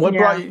and what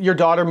brought your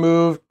daughter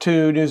moved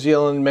to New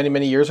Zealand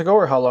many years ago,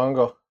 or how long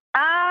ago?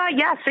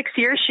 6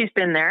 years she's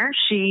been there.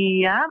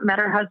 She met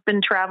her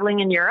husband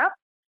traveling in Europe,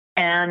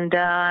 and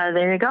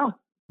there you go.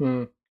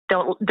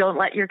 Don't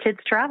let your kids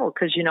travel,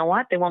 because you know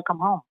what? They won't come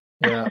home.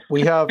 Yeah,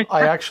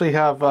 I actually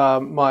have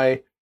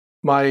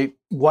my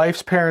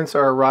wife's parents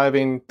are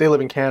arriving. They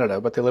live in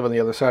Canada, but they live on the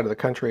other side of the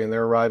country, and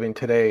they're arriving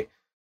today.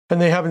 And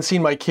they haven't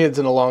seen my kids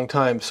in a long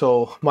time.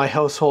 So my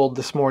household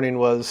this morning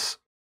was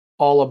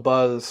all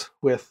abuzz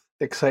with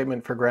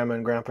excitement for Grandma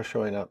and Grandpa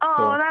showing up. Oh,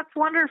 so that's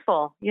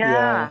wonderful.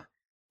 Yeah.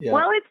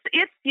 Well,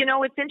 it's you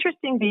know, it's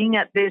interesting being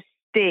at this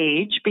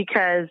stage,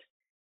 because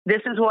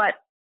this is what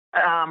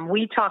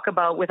we talk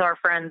about with our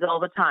friends all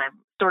the time.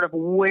 Sort of,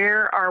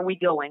 where are we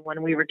going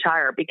when we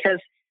retire? Because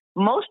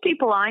most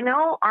people I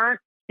know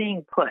aren't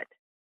staying put.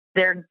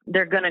 They're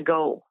going to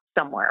go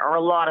somewhere, or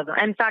a lot of them.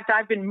 In fact,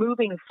 I've been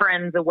moving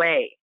friends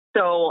away.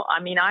 So, I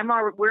mean,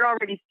 we're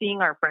already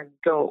seeing our friends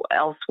go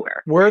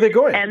elsewhere. Where are they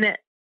going? And then,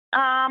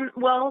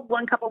 well,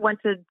 one couple went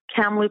to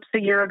Kamloops a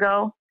year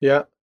ago.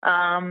 Yeah.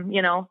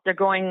 You know, they're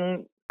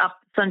going up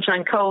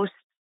Sunshine Coast,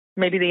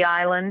 maybe the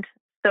island.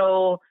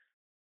 So,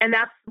 and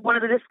that's one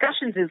of the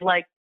discussions is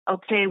like,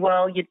 okay,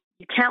 well, you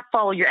can't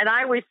follow and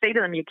I always say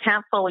to them, you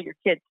can't follow your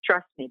kids.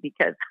 Trust me,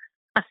 because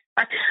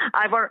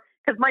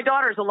because my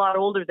daughter's a lot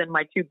older than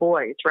my 2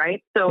 boys,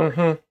 right?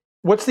 So,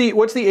 what's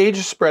the age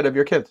spread of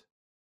your kids?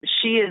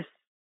 She is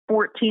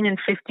 14 and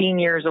 15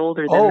 years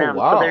older than them.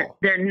 Wow. So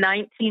they're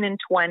 19 and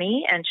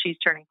 20, and she's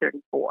turning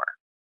 34.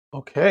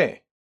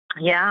 Okay.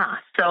 Yeah.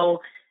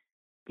 So,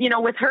 you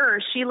know, with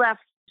her, she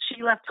left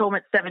home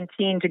at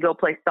 17 to go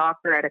play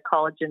soccer at a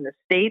college in the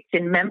States,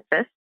 in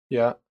Memphis.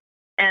 Yeah.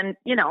 And,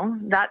 you know,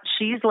 that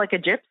she's like a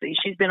gypsy.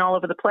 She's been all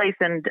over the place,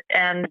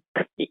 and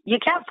you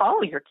can't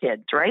follow your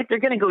kids, right? They're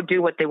going to go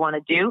do what they want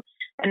to do.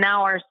 And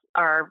now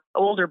our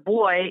older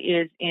boy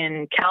is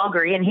in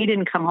Calgary, and he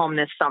didn't come home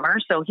this summer.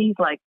 So he's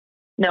like,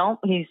 no,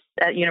 he's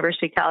at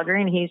University of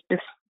Calgary, and he's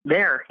just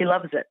there. He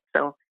loves it.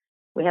 So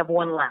we have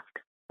one left.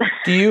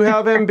 Do you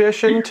have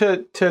ambition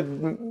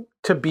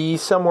to be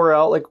somewhere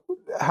else? Like,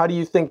 how do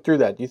you think through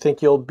that? Do you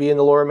think you'll be in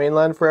the Lower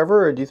Mainland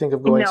forever, or do you think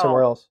of going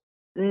somewhere else?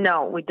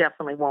 No, we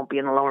definitely won't be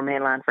in the Lower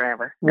Mainland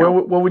forever. No,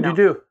 what would you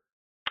do?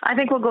 I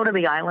think we'll go to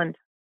the island.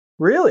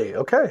 Really?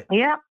 Okay.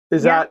 Yeah.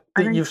 Is that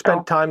you've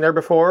spent time there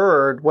before,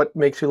 or what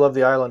makes you love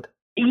the island?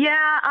 Yeah,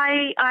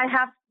 I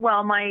have.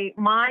 Well,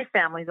 my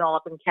family's all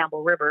up in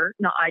Campbell River.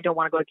 No, I don't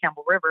want to go to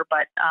Campbell River,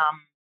 but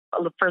a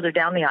little further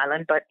down the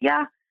island. But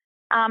yeah,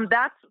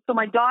 that's so.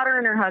 My daughter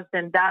and her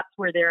husband. That's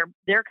where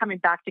they're coming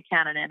back to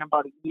Canada in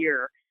about a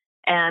year,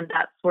 and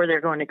that's where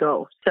they're going to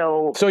go.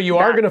 So you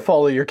are going to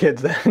follow your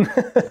kids then?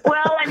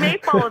 Well, I may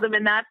follow them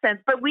in that sense,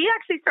 but we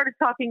actually started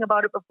talking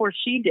about it before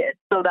she did.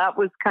 So that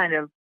was kind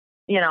of,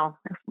 you know,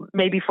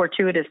 maybe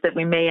fortuitous that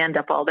we may end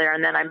up all there.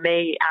 And then I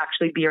may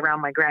actually be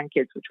around my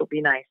grandkids, which will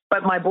be nice.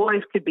 But my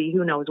boys could be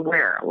who knows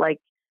where. Like,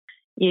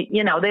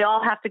 you know, they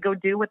all have to go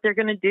do what they're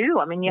going to do.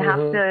 I mean, you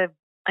have to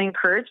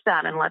encourage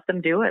that and let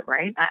them do it,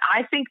 right?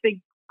 I think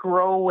they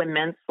grow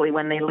immensely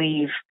when they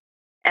leave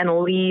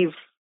and leave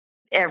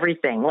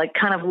everything, like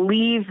kind of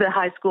leave the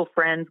high school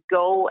friends,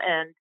 go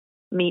and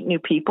meet new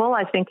people.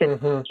 I think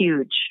it's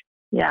huge.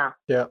 Yeah.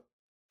 Yeah.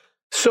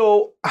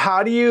 So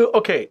how do you,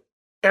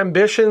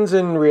 ambitions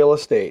in real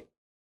estate,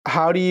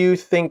 how do you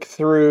think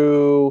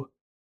through,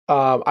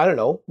 I don't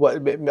know,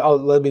 let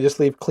me just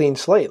leave clean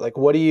slate. Like,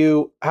 how do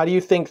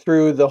you think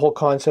through the whole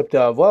concept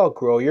of, well,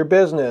 grow your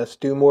business,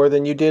 do more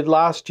than you did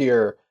last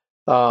year,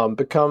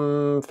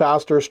 become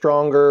faster,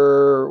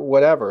 stronger,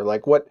 whatever.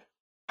 Like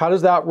how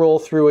does that roll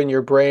through in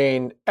your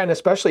brain? And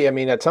especially, I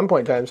mean, at some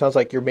point in time, it sounds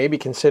like you're maybe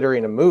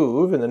considering a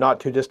move in the not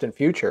too distant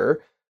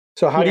future.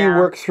 So how do you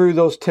work through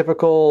those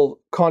typical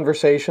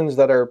conversations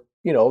that are,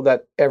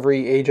 that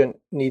every agent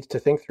needs to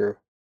think through?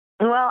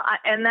 Well,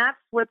 and that's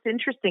what's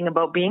interesting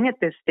about being at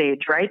this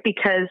stage, right?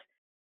 Because,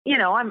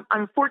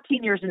 I'm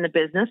 14 years in the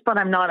business, but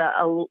I'm not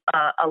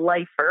a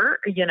lifer,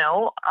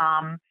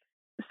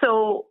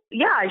 So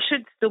yeah, I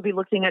should still be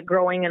looking at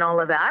growing and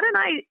all of that.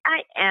 And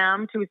I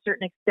am to a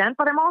certain extent,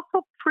 but I'm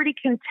also pretty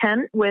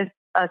content with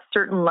a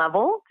certain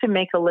level to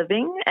make a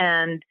living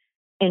and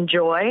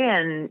enjoy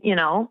and,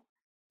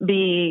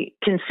 be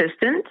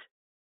consistent.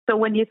 So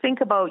when you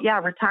think about,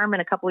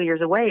 retirement a couple of years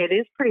away, it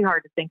is pretty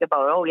hard to think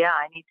about,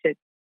 I need to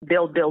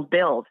build.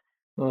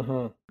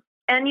 Mm-hmm.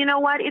 And you know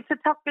what? It's a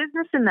tough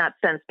business in that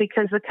sense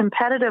because the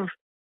competitive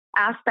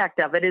aspect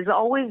of it is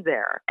always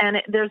there. And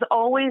there's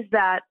always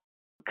that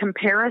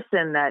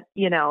comparison that,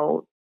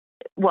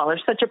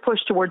 there's such a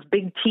push towards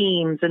big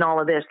teams and all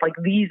of this, like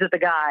these are the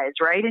guys,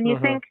 right? And you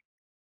think,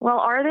 well,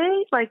 are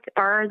they? Like,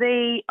 are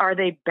they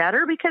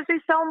better because they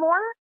sell more?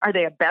 Are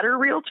they a better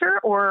realtor,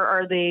 or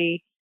are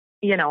they,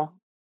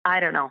 I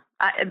don't know.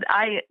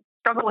 I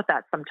struggle with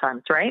that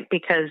sometimes, right?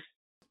 Because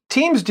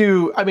teams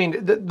do. I mean,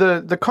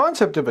 the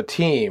concept of a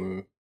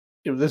team.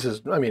 This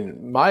is,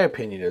 my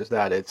opinion is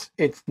that it's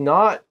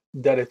not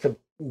that it's a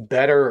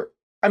better.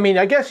 I mean,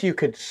 I guess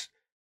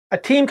a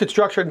team could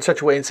structure it in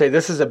such a way and say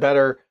this is a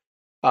better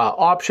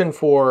option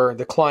for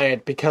the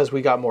client because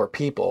we got more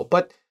people.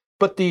 But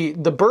the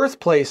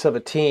birthplace of a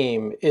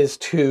team is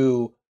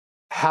to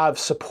have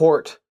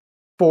support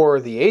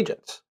for the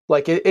agents.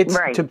 Like it's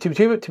right. to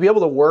be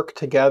able to work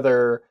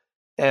together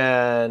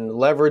and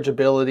leverage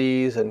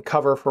abilities and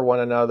cover for one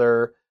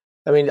another.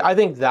 I mean, I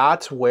think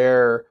that's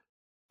where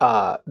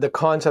the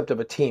concept of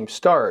a team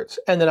starts.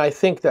 And then I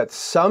think that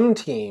some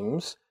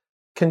teams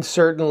can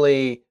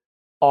certainly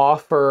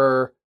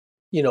offer,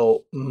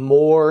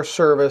 more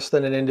service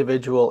than an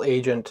individual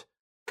agent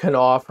can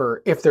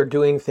offer if they're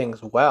doing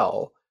things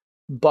well.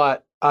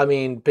 But I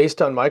mean,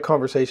 based on my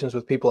conversations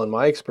with people and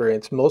my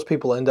experience, most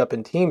people end up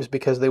in teams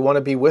because they want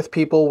to be with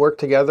people, work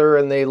together,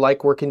 and they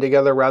like working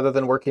together rather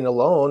than working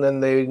alone,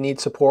 and they need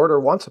support or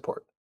want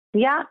support.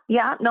 Yeah,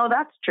 no,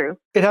 that's true.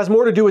 It has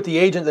more to do with the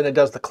agent than it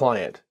does the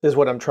client, is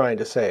what I'm trying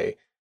to say.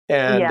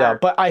 And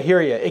but I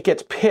hear you. It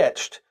gets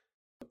pitched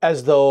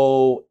as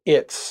though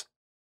it's,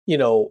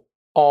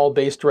 all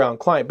based around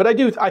client. But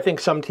I think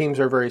some teams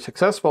are very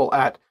successful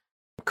at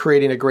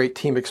creating a great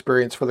team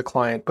experience for the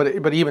client.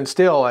 But even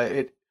still,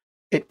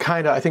 it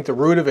kind of, I think the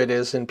root of it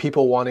is in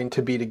people wanting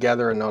to be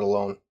together and not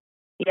alone.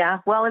 Yeah,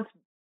 well, it's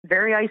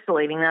very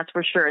isolating, that's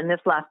for sure. And this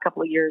last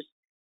couple of years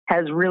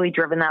has really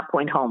driven that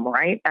point home,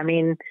 right? I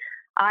mean,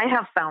 I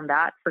have found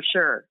that for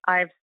sure.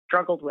 I've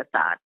struggled with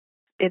that.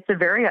 It's a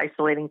very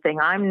isolating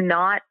thing. I'm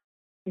not,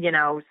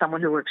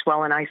 someone who works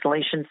well in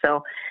isolation.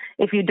 So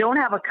if you don't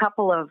have a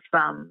couple of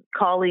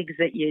colleagues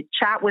that you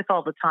chat with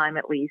all the time,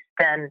 at least,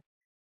 then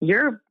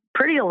you're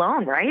pretty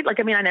alone, right? Like,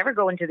 I mean, I never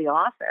go into the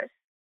office,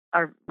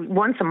 or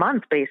once a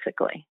month,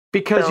 basically.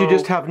 Because you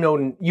just have no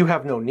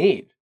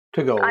need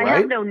to go, right? I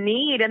have no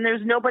need, and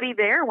there's nobody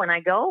there when I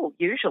go,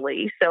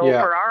 usually. So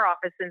for our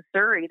office in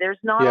Surrey, there's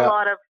not a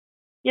lot of,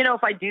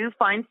 if I do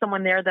find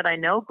someone there that I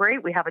know,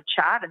 great, we have a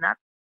chat, and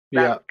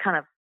that's kind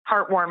of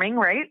heartwarming,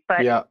 right?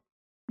 But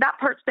that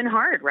part's been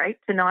hard, right?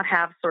 To not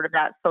have sort of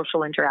that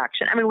social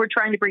interaction. I mean, we're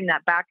trying to bring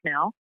that back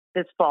now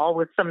this fall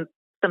with some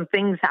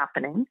things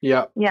happening.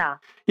 Yeah,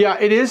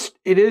 it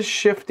is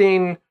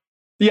shifting.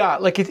 Yeah,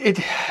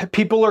 like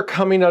people are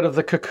coming out of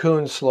the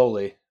cocoon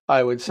slowly,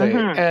 I would say.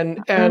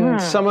 And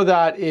some of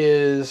that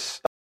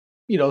is,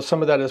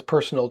 some of that is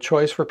personal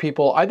choice for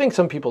people. I think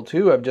some people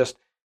too have just,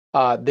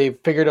 they've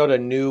figured out a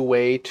new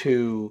way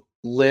to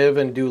live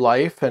and do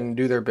life and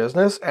do their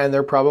business. And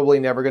they're probably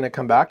never going to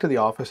come back to the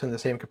office in the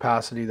same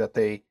capacity that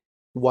they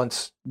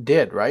once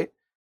did, right?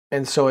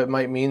 And so it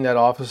might mean that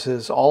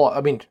offices,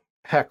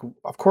 heck,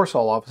 of course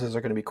all offices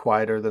are going to be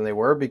quieter than they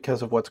were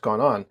because of what's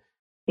gone on.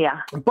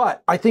 Yeah.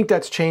 But I think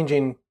that's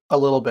changing a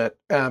little bit.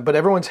 But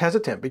everyone's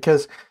hesitant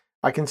because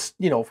I can,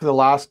 for the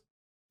last,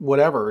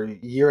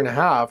 year and a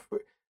half,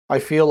 I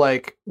feel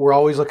like we're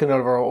always looking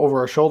over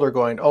our shoulder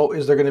going, oh,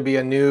 is there going to be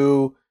a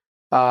new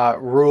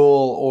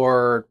rule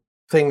or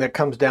thing that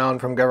comes down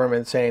from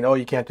government saying, oh,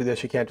 you can't do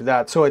this, you can't do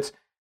that. So it's,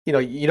 you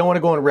don't want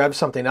to go and rev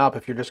something up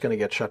if you're just going to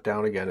get shut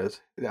down again.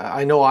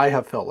 I know I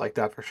have felt like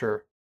that for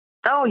sure.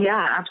 Oh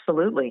yeah,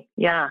 absolutely.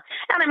 Yeah.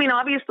 And I mean,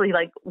 obviously,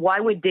 like, why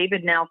would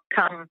David now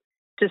come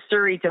to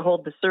Surrey to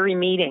hold the Surrey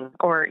meeting?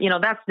 Or,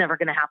 that's never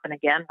going to happen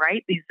again,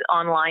 right? These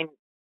online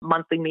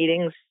monthly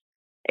meetings,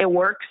 it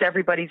works.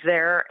 Everybody's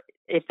there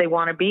if they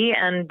want to be.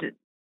 And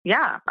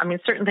yeah, I mean,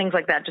 certain things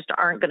like that just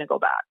aren't going to go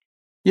back.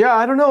 Yeah,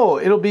 I don't know.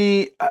 It'll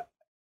be,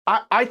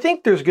 I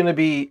think there's going to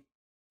be,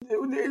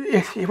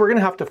 we're going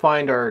to have to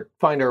find our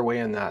way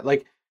in that.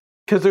 Like,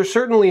 because there's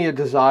certainly a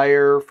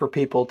desire for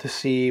people to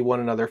see one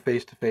another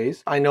face to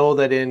face. I know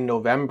that in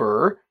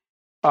November,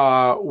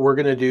 we're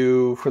going to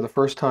do, for the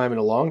first time in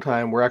a long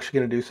time, we're actually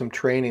going to do some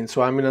training.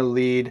 So I'm going to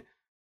lead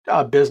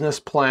business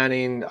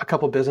planning, a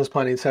couple business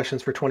planning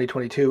sessions for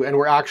 2022, and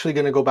we're actually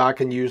going to go back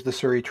and use the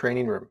Surrey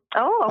training room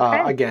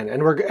again,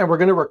 and we're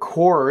going to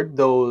record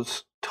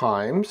those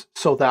times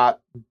so that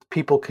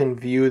people can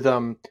view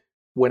them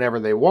whenever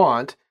they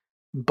want.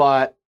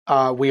 But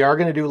we are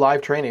going to do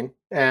live training,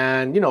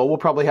 and we'll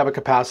probably have a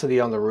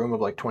capacity on the room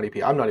of like 20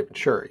 people. I'm not even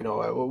sure.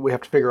 We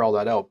have to figure all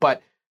that out.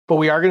 But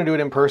we are going to do it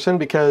in person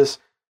because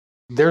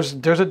there's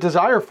a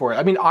desire for it.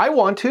 I mean, I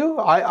want to.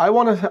 I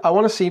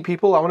want to see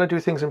people. I want to do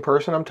things in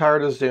person. I'm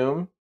tired of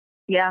Zoom.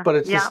 Yeah. But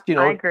it's just,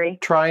 I agree.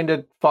 trying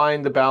to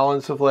find the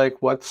balance of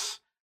like what's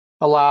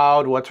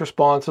allowed, what's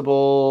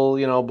responsible,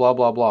 blah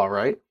blah blah,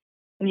 right?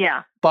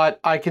 Yeah. But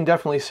I can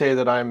definitely say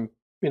that I'm,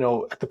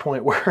 at the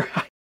point where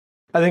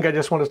I think I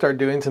just want to start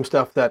doing some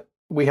stuff that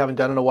we haven't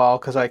done in a while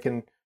because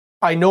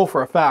I know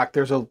for a fact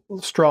there's a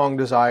strong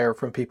desire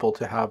from people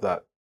to have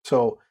that.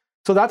 So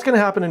that's going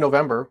to happen in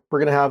November. We're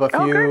going to have a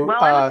few,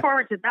 well, I look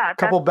forward to that.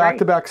 Couple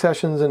back-to-back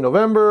sessions in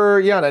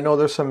November. Yeah, and I know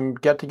there's some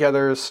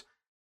get-togethers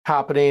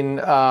happening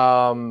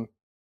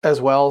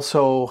as well.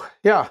 So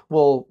yeah,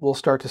 we'll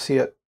start to see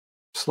it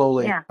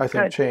slowly. Yeah, I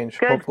think change.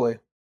 Good. Hopefully,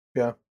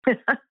 yeah.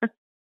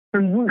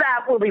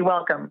 That will be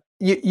welcome.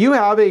 You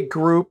have a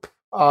group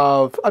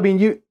of. I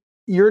mean,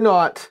 you're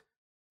not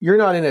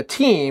in a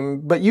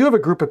team, but you have a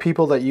group of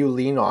people that you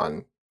lean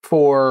on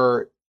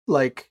for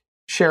like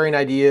sharing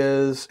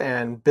ideas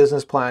and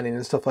business planning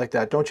and stuff like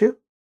that, don't you?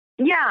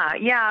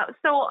 Yeah.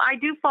 So I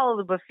do follow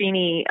the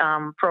Buffini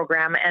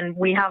program, and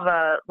we have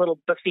a little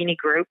Buffini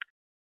group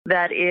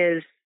that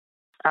is,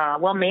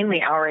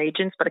 mainly our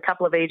agents, but a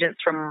couple of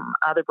agents from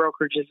other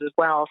brokerages as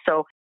well.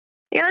 So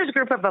there's a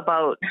group of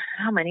about,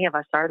 how many of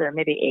us are there?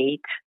 Maybe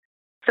 8.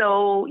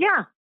 So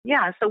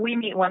yeah. So we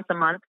meet once a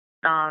month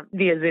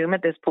via Zoom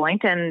at this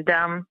point, and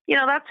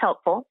that's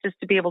helpful just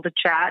to be able to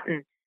chat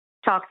and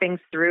talk things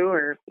through,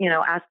 or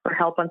ask for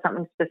help on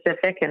something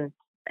specific, and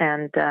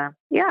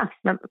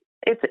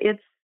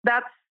it's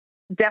that's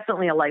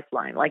definitely a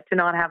lifeline. Like, to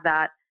not have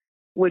that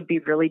would be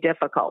really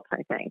difficult,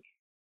 I think.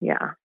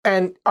 Yeah.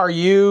 And are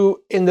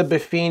you in the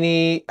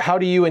Buffini? How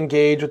do you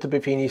engage with the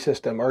Buffini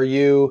system? Are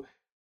you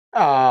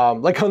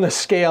like on the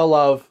scale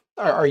of?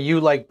 Are you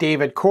like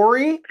David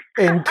Corey?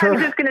 I was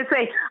just going to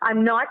say,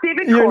 I'm not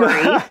David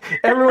Corey.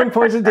 Everyone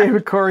points at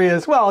David Corey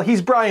as, well,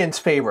 he's Brian's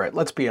favorite.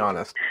 Let's be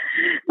honest.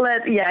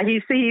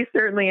 He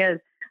certainly is.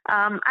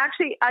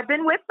 Actually, I've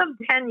been with them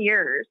 10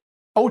 years.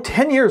 Oh,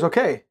 10 years.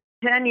 Okay.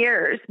 10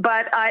 years.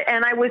 But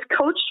I was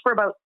coached for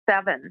about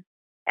 7,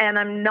 and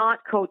I'm not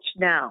coached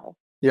now.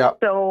 Yeah.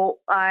 So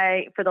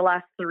for the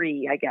last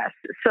 3, I guess.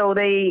 So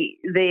they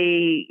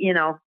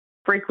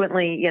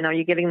frequently,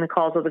 you're getting the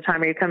calls all the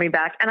time, are you coming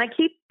back? And I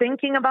keep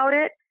thinking about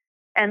it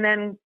and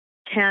then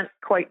can't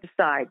quite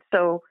decide.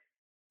 So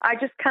I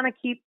just kind of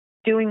keep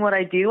doing what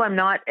I do. I'm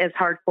not as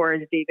hardcore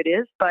as David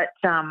is, but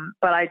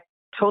I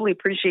totally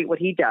appreciate what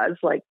he does.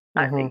 Like,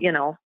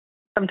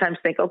 sometimes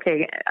think,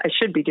 okay, I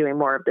should be doing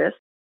more of this,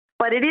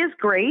 but it is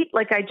great.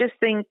 Like, I just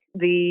think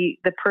the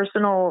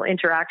personal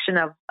interaction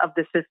of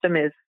the system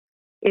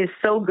is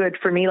so good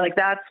for me. Like,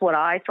 that's what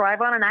I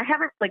thrive on. And I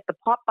haven't, like, the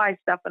pop by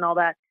stuff and all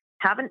that,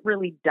 haven't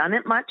really done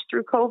it much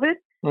through COVID,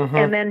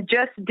 and then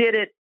just did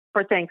it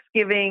for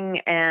Thanksgiving.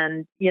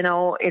 And,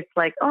 it's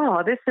like,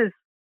 oh, this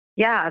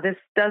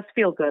does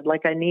feel good.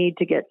 Like, I need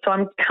to so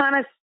I'm kind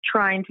of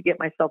trying to get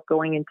myself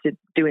going into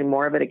doing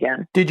more of it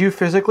again. Did you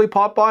physically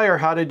pop by, or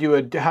how did you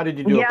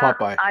do a pop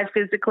by? I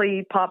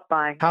physically popped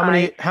by. How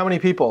many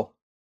people?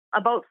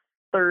 About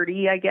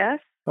 30, I guess.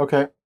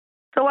 Okay.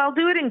 So I'll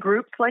do it in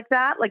groups like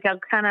that. Like, I'll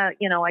kind of,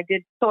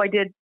 I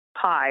did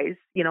pies,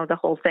 the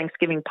whole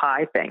Thanksgiving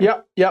pie thing.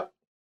 Yep.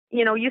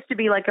 Used to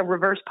be like a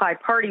reverse pie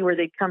party where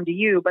they'd come to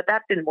you, but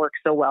that didn't work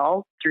so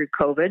well through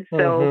COVID.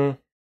 So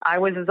I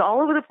was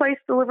all over the place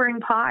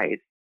delivering pies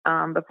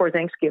before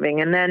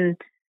Thanksgiving. And then,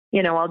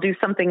 I'll do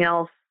something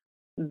else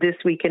this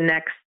week and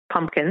next,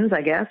 pumpkins,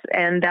 I guess.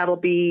 And that'll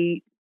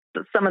be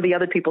some of the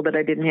other people that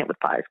I didn't hit with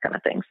pies, kind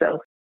of thing.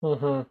 So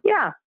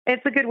yeah,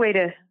 it's a good way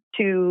to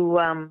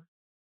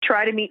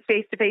try to meet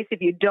face to face.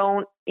 If you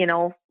don't,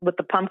 with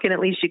the pumpkin, at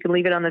least you can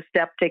leave it on the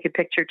step, take a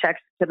picture,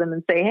 text it to them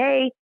and say,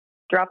 hey,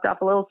 dropped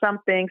off a little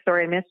something,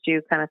 sorry I missed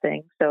you, kind of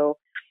thing. So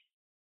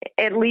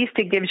at least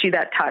it gives you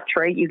that touch,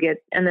 right? You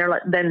get, and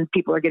then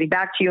people are getting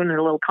back to you, and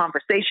a little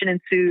conversation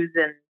ensues,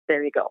 and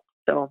there you go.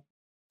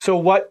 So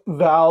what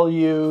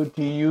value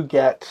do you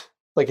get?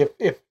 Like,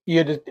 if you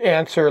had to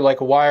answer,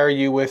 like, why are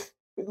you with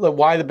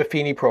why the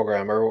Buffini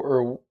program,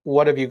 or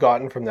what have you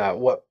gotten from that?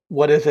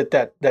 What is it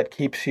that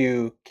keeps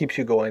you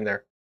going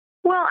there?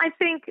 Well, I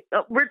think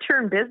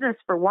return business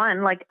for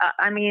one. Like,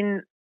 I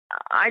mean,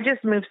 I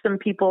just moved some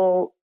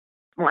people,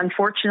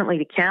 unfortunately,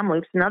 to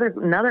Kamloops.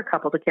 Another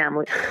couple to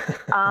Kamloops.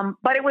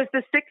 But it was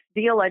the sixth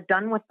deal I've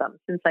done with them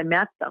since I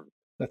met them.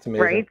 That's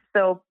amazing, right?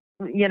 So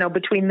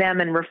between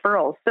them and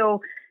referrals,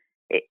 so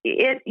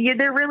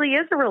there really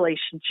is a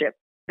relationship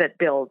that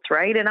builds,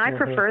 right? And I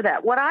prefer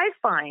that. What I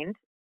find,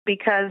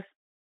 because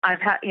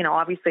I've had,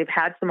 obviously I've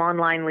had some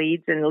online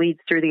leads and leads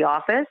through the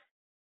office,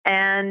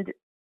 and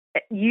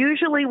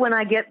usually when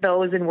I get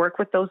those and work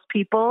with those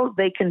people,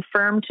 they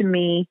confirm to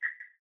me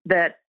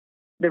that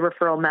the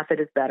referral method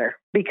is better,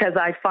 because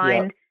I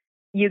find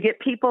you get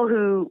people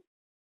who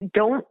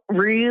don't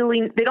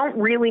really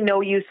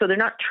know you, so they're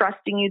not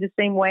trusting you the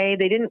same way.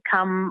 They didn't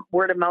come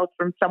word of mouth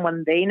from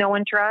someone they know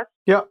and trust.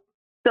 Yeah.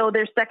 So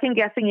they're second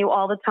guessing you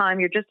all the time.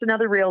 You're just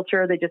another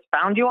realtor. They just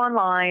found you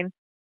online.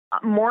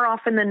 More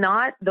often than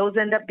not, those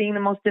end up being the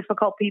most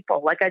difficult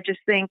people. Like, I just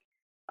think,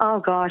 oh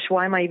gosh,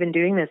 why am I even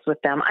doing this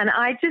with them? And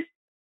I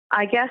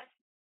guess,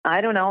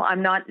 I don't know,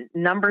 I'm not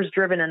numbers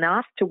driven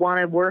enough to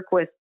want to work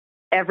with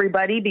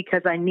everybody,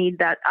 because I need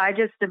that. I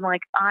just am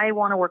like, I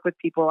want to work with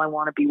people I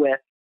want to be with.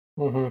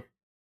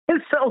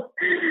 And so,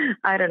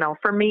 I don't know.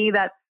 For me,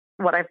 that's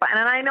what I find.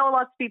 And I know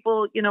lots of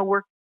people,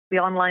 work the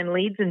online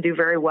leads and do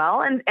very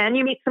well. And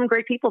you meet some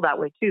great people that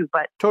way too.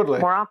 But totally,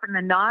 more often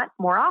than not,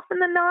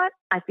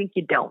 I think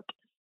you don't.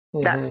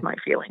 That's my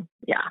feeling.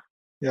 Yeah.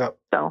 Yeah.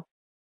 So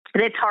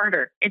it's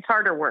harder. It's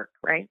harder work,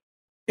 right?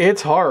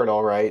 It's hard,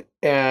 all right.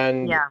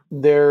 And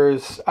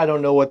there's, I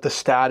don't know what the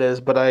stat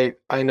is, but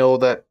I know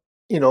that,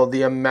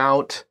 the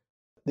amount,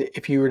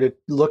 if you were to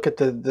look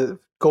at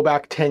go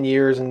back 10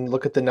 years and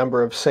look at the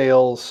number of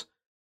sales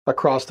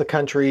across the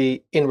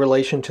country in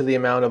relation to the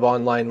amount of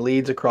online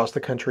leads across the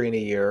country in a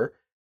year,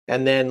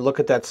 and then look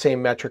at that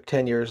same metric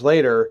 10 years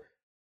later,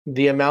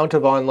 the amount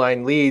of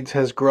online leads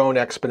has grown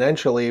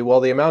exponentially,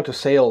 while the amount of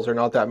sales are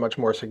not that much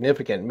more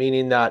significant,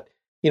 meaning that,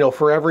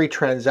 for every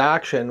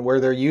transaction where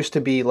there used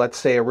to be, let's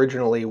say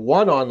originally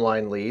one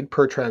online lead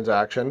per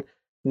transaction,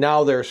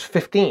 now there's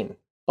 15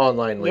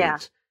 online leads. Yeah.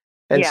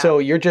 And so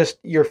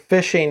you're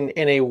fishing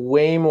in a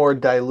way more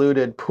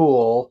diluted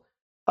pool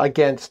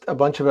against a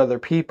bunch of other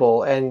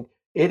people. And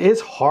it is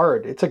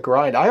hard. It's a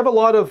grind. I have a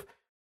lot of,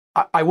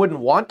 I wouldn't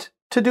want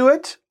to do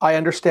it. I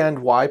understand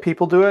why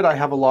people do it. I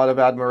have a lot of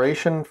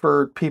admiration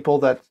for people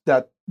that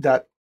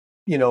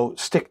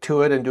stick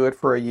to it and do it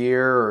for a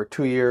year or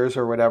 2 years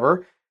or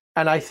whatever.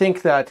 And I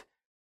think that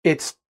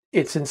it's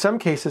in some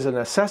cases a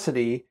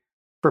necessity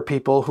for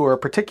people who are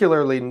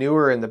particularly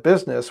newer in the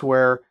business,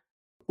 where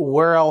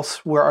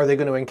are they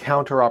going to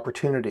encounter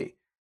opportunity?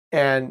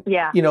 And,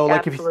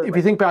 like if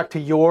you think back to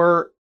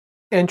your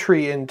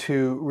entry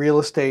into real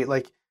estate,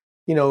 like,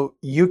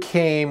 you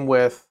came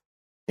with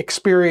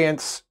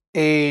experience,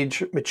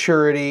 age,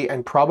 maturity,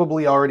 and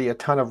probably already a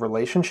ton of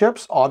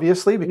relationships,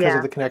 obviously, because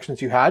of the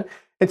connections you had.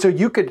 And so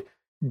you could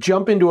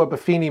jump into a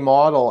Buffini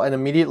model and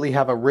immediately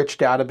have a rich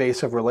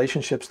database of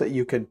relationships that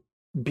you could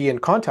be in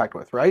contact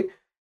with, right?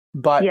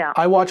 But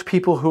I watch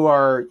people who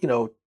are,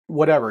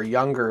 whatever,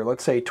 younger,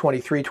 let's say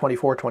 23,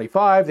 24,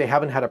 25, they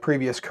haven't had a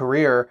previous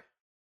career.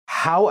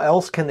 How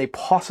else can they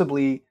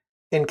possibly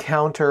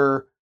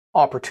encounter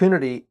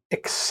opportunity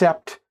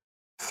except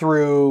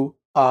through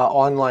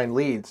online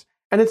leads?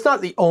 And it's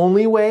not the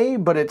only way,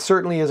 but it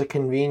certainly is a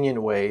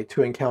convenient way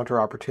to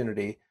encounter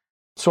opportunity.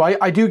 So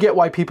I do get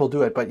why people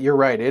do it, but you're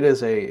right,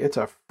 it's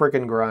a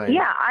friggin' grind.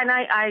 Yeah, and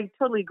I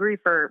totally agree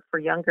for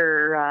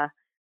younger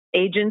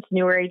agents,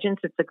 newer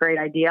agents, it's a great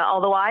idea.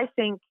 Although I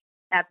think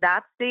at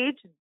that stage,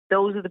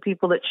 those are the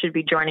people that should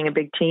be joining a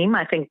big team.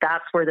 I think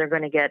that's where they're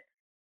going to get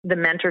the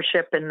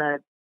mentorship and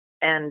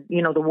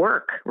the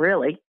work,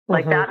 really.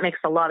 Like, that makes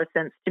a lot of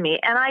sense to me.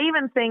 And I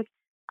even think,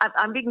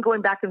 I'm even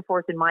going back and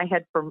forth in my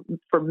head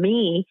for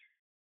me,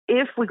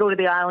 if we go to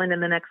the island in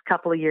the next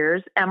couple of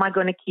years, am I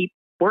going to keep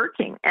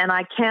working? And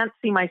I can't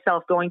see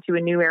myself going to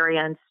a new area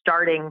and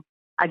starting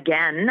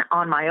again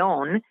on my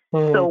own.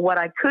 So what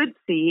I could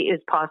see is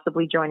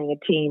possibly joining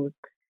a team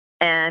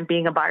and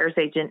being a buyer's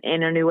agent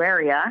in a new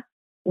area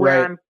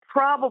where I'm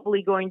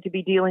probably going to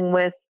be dealing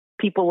with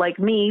people like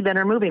me that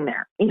are moving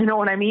there. You know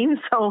what I mean?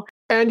 So,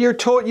 and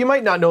you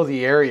might not know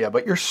the area,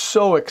 but you're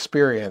so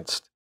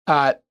experienced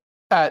at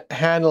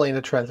handling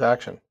a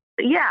transaction.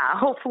 Yeah,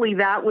 hopefully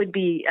that would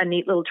be a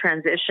neat little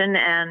transition.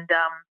 And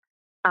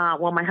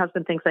well, my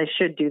husband thinks I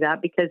should do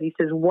that, because he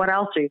says, what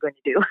else are you going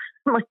to do?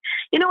 I'm like,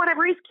 you know what? I've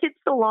raised kids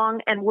so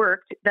long and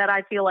worked that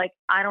I feel like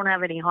I don't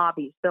have any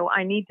hobbies. So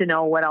I need to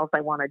know what else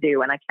I want to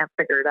do, and I can't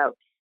figure it out.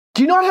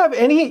 Do you not have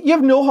any? You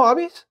have no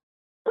hobbies?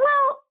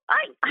 Well,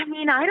 I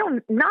mean,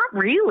 not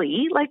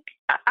really. Like,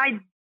 I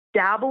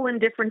dabble in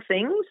different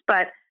things,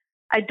 but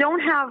I don't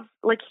have,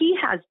 like, he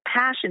has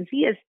passions.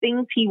 He has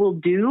things he will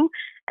do,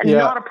 and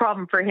not a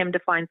problem for him to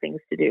find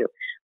things to do.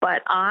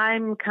 But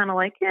I'm kind of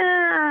like,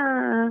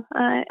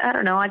 I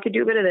don't know. I could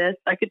do a bit of this.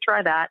 I could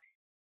try that.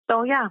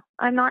 So yeah,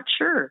 I'm not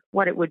sure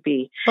what it would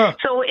be. Huh.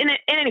 So in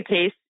any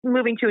case,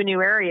 moving to a new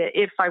area,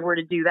 if I were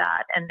to do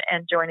that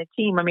and join a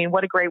team, I mean,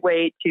 what a great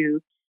way to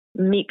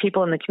meet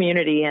people in the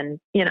community and,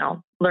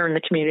 learn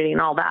the community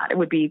and all that. It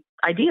would be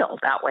ideal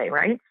that way,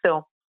 right?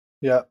 So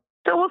Yeah.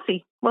 So we'll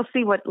see. We'll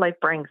see what life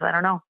brings. I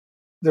don't know.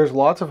 There's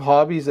lots of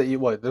hobbies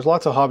there's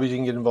lots of hobbies you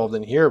can get involved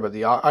in here, but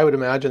I would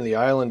imagine the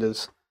island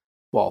is,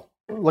 well,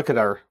 look at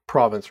our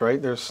province,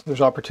 right? There's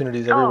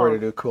opportunities everywhere to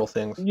do cool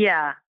things.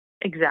 Yeah,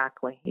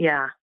 exactly.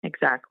 Yeah,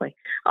 exactly.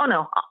 Oh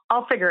no,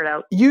 I'll figure it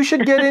out. You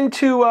should get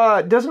into,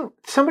 doesn't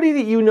somebody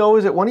that you know,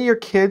 is it one of your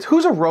kids?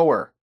 Who's a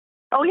rower?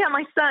 Oh yeah,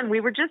 my son.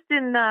 We were just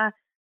in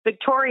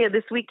Victoria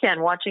this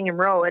weekend watching him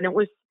row, and it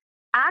was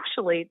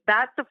actually,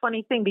 that's a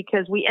funny thing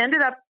because we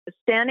ended up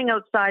standing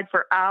outside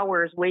for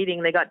hours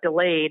waiting. They got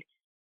delayed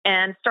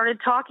and started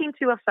talking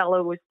to a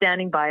fellow who was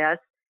standing by us,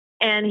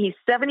 and he's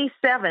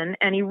 77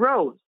 and he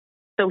rows.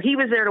 So he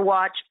was there to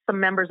watch some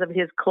members of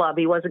his club.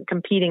 He wasn't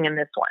competing in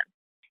this one.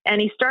 And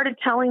he started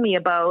telling me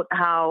about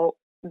how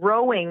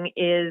rowing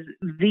is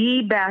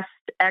the best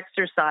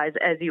exercise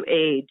as you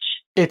age.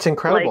 It's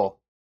incredible.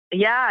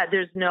 Yeah,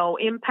 there's no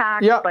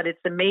impact, but it's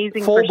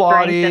amazing full for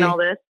body strength and all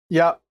this.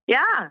 Yeah.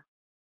 Yeah.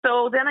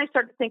 So then I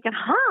started thinking,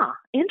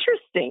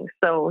 interesting.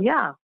 So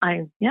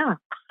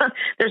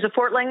there's a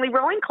Fort Langley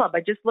Rowing Club.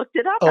 I just looked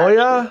it up. Oh, actually,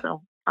 yeah.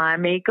 So I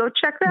may go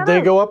check that out.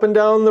 They go up and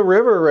down the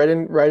river right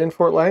in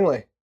Fort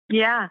Langley.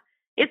 Yeah.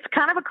 It's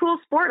kind of a cool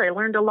sport. I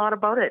learned a lot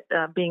about it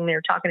being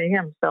there talking to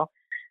him. So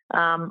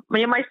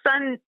my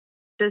son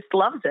just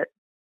loves it.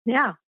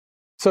 Yeah.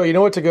 So you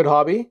know what's a good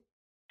hobby?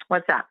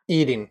 What's that?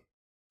 Eating.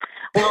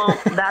 Well,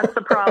 that's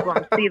the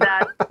problem. See,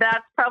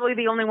 that's probably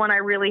the only one I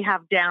really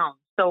have down.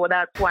 So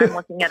that's why I'm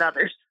looking at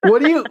others.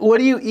 What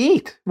do you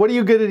eat? What are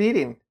you good at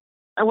eating?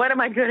 What am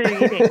I good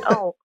at eating?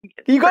 Oh,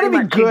 you got to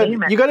be good.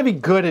 You got to be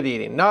good at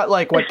eating. Not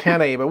like what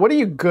can I eat, but what are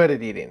you good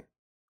at eating?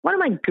 What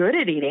am I good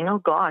at eating? Oh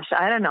gosh,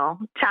 I don't know.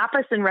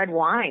 Tapas and red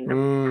wine,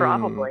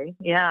 probably.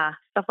 Yeah,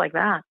 stuff like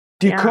that.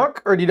 Do you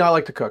cook or do you not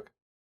like to cook?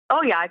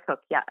 Oh yeah, I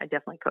cook. Yeah, I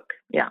definitely cook.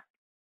 Yeah.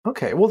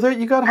 Okay, well there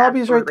you got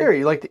hobbies right there.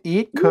 You like to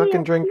eat, cook,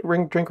 and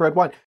drink red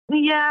wine.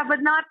 Yeah,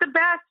 but not the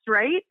best,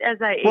 right? As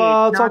I ate.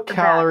 Well, it's all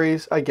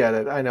calories. I get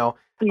it. I know.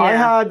 Yeah. I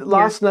had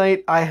last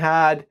night. I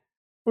had.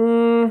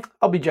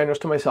 I'll be generous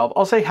to myself.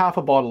 I'll say half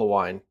a bottle of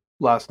wine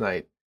last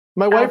night.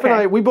 My wife and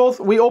I,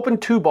 we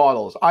opened 2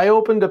 bottles. I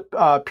opened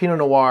a Pinot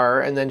Noir,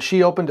 and then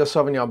she opened a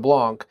Sauvignon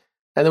Blanc,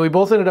 and then we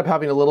both ended up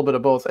having a little bit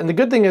of both. And the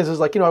good thing is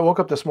like, I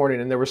woke up this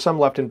morning and there was some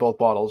left in both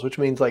bottles, which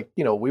means like,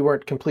 we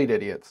weren't complete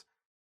idiots.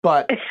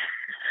 But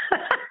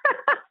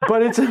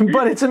but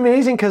it's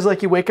amazing because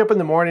like you wake up in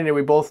the morning and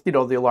we both, the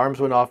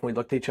alarms went off and we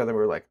looked at each other and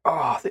we were like,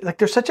 like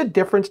there's such a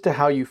difference to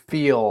how you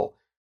feel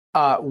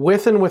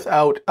with and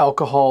without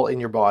alcohol in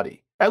your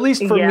body. At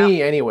least for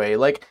me anyway.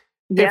 Like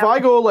if I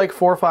go like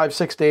 4, 5,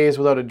 6 days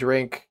without a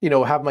drink,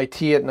 have my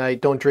tea at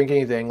night, don't drink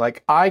anything,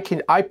 like I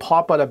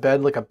pop out of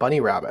bed like a bunny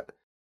rabbit.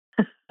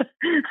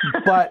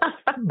 But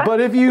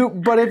if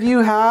you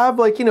have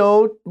like,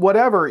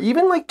 whatever,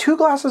 even like 2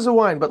 glasses of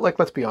wine, but like,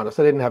 let's be honest,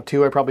 I didn't have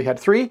 2, I probably had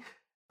 3.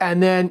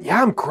 And then,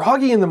 I'm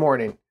groggy in the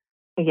morning.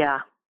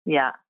 Yeah.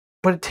 Yeah.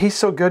 But it tastes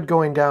so good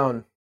going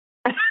down.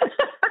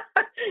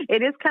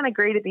 It is kind of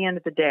great at the end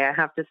of the day, I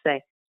have to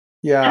say.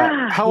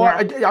 Yeah.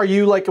 Are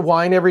you like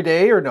wine every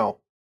day or no?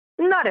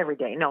 Not every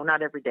day. No,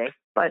 not every day.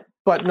 But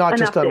not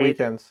just on days.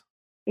 Weekends.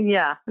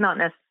 Yeah, not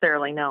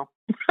necessarily, no.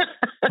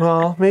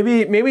 Well,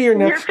 maybe your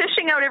next. You're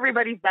fishing out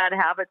everybody's bad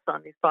habits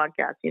on these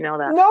podcasts. You know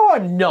that. No,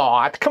 I'm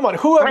not. Come on,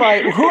 who have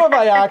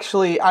I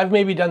actually? I've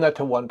maybe done that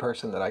to one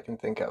person that I can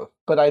think of,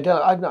 but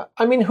I've not.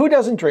 I mean, who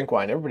doesn't drink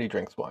wine? Everybody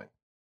drinks wine.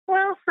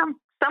 Well, some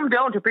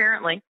don't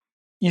apparently.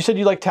 You said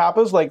you like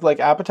tapas, like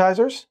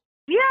appetizers.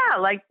 Yeah,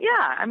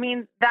 I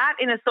mean that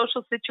in a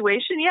social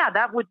situation,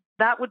 that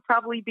would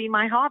probably be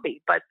my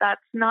hobby, but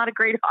that's not a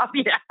great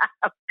hobby to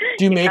have.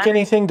 Do you make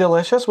anything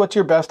delicious? What's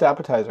your best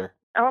appetizer?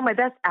 Oh, my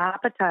best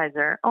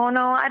appetizer. Oh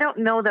no, I don't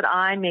know that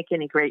I make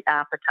any great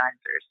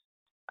appetizers.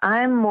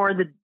 I'm more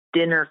the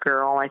dinner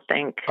girl, I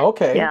think.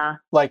 Okay. Yeah.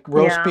 Like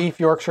roast beef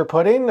Yorkshire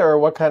pudding, or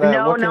what kind of?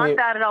 No, not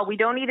that at all. We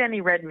don't eat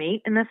any red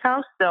meat in this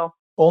house, so.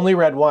 Only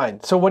red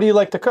wine. So what do you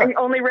like to cook?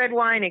 Only red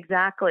wine,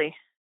 exactly.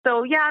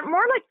 So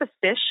more like the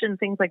fish and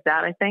things like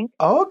that, I think.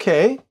 Oh,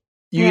 okay.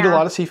 You eat a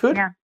lot of seafood?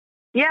 Yeah.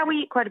 Yeah, we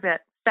eat quite a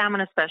bit.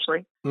 Salmon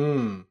especially.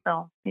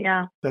 So,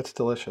 yeah. That's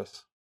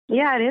delicious.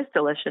 Yeah, it is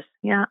delicious.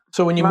 Yeah.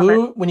 So when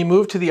you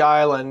move to the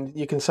island,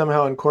 you can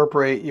somehow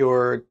incorporate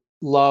your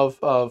love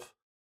of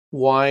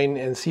wine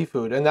and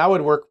seafood, and that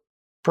would work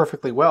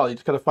perfectly well. You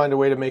just got to find a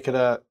way to make it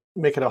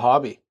a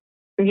hobby.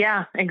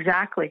 Yeah,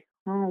 exactly.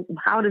 Well,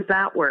 how does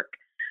that work?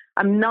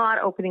 I'm not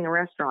opening a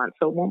restaurant,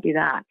 so it won't be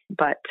that.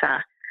 But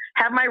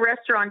have my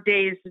restaurant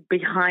days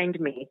behind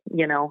me,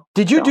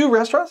 Did you do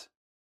restaurants?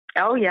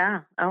 Oh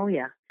yeah.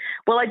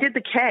 Well, I did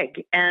the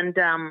Keg, and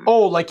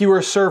like you were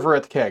a server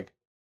at the Keg.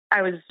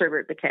 I was a server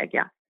at the Keg,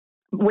 yeah.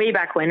 Way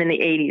back when in the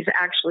 80s,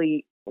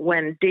 actually,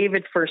 when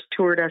David first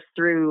toured us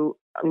through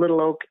Little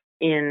Oak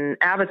in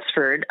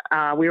Abbotsford,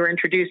 we were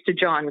introduced to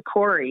John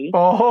Corey.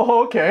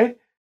 Oh, okay.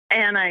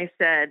 And I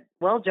said,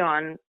 well,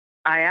 John,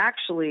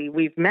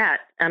 we've met,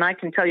 and I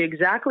can tell you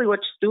exactly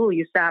which stool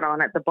you sat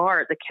on at the bar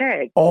at the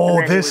Keg.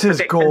 Oh, this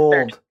is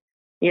gold.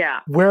 Yeah.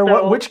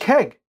 Which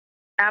Keg?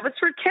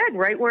 Abbotsford Keg,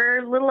 right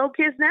where Little Oak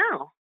is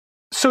now.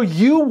 So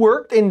you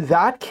worked in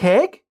that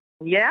Keg?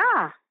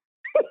 Yeah.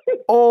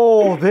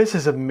 Oh, this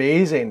is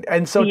amazing.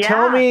 And so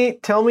tell me,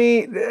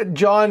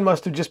 John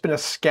must have just been a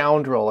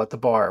scoundrel at the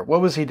bar. What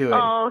was he doing?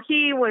 Oh,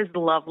 he was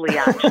lovely,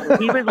 actually.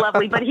 He was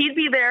lovely, but he'd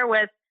be there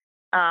with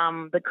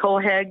the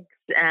Cohegs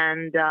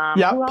and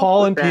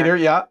Paul and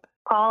Peter,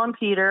 Paul and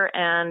Peter,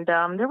 and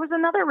there was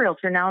another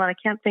realtor now that I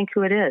can't think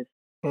who it is.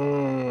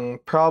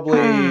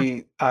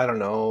 Probably, I don't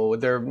know.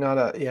 They're not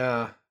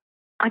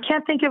I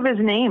can't think of his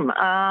name,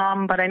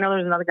 but I know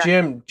there's another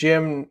guy.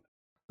 Jim.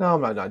 No,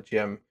 not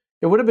Jim.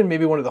 It would have been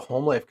maybe one of the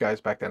Home Life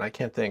guys back then. I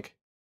can't think.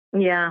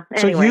 Yeah.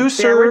 Anyway, so you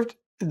served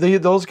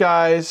those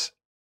guys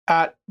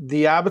at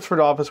the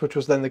Abbotsford office, which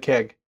was then the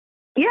Keg.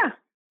 Yeah.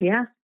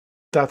 Yeah.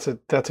 That's a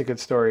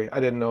good story. I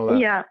didn't know that.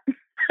 Yeah.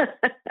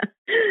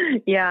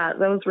 Yeah,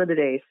 those were the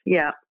days.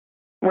 Yeah.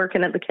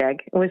 Working at the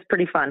Keg. It was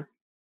pretty fun.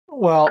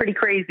 Well, pretty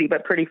crazy,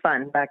 but pretty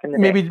fun back in the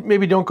day.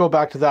 Maybe don't go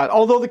back to that.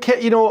 Although the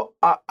Keg,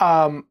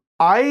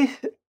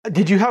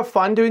 did you have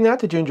fun doing that?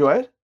 Did you enjoy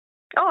it?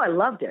 Oh, I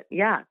loved it.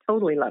 Yeah,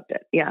 totally loved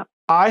it. Yeah.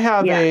 I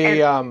have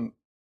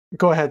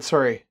go ahead,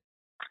 sorry.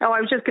 Oh,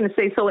 I was just going to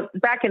say, so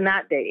back in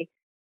that day,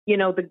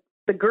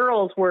 the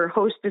girls were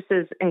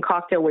hostesses and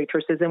cocktail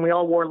waitresses, and we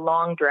all wore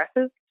long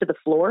dresses to the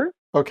floor.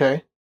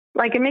 Okay.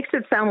 Like, it makes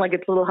it sound like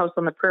it's Little House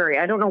on the Prairie.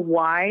 I don't know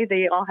why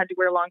they all had to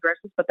wear long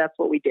dresses, but that's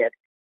what we did.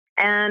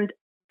 And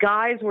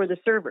guys were the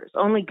servers.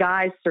 Only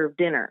guys served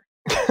dinner.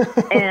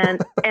 and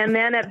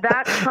then at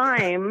that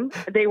time,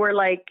 they were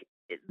like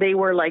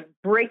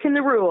breaking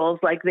the rules,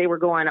 like they were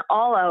going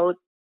all out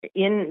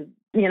in,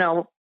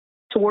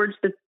 towards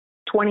the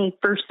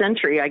 21st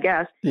century, I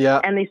guess.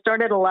 Yeah. And they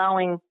started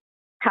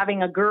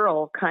having a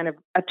girl, kind of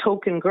a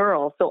token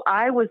girl. So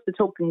I was the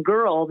token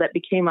girl that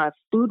became a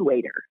food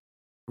waiter.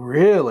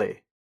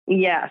 Really?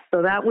 Yeah.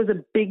 So that was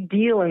a big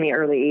deal in the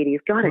early 80s.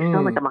 God, I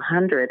sound like I'm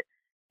 100.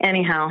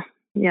 Anyhow,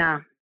 yeah.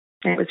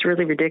 It was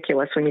really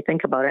ridiculous when you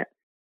think about it.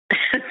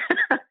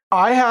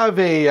 I have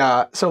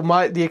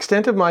the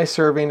extent of my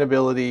serving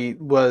ability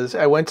was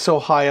I went so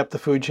high up the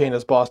food chain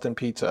as Boston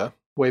Pizza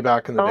way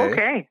back in the day.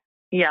 Okay.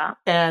 Yeah.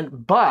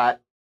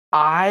 But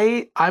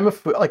I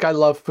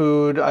love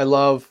food. I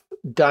love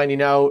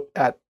dining out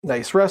at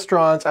nice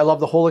restaurants. I love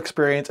the whole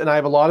experience, and I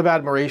have a lot of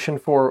admiration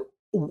for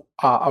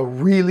a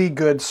really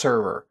good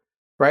server,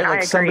 right?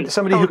 Like somebody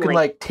totally. Who can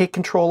like take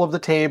control of the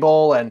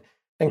table and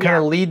kind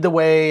of lead the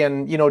way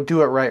and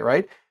do it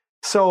right?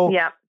 So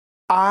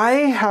I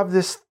have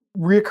this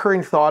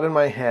recurring thought in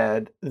my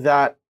head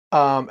that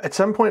at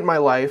some point in my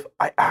life,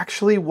 I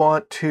actually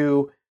want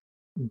to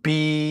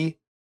be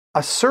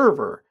a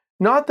server.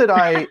 Not that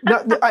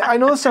I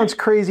know this sounds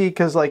crazy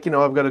because I've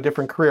got a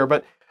different career,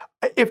 but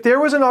if there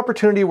was an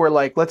opportunity where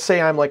let's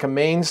say I'm like a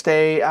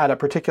mainstay at a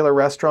particular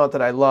restaurant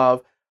that I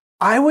love,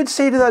 I would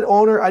say to that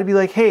owner, I'd be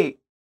like, hey,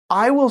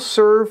 I will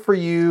serve for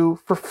you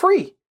for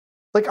free.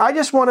 Like, I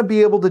just want to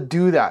be able to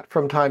do that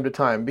from time to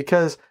time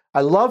because I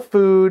love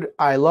food,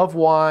 I love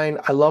wine,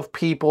 I love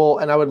people,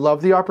 and I would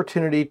love the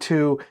opportunity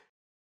to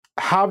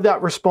have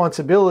that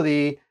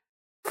responsibility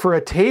for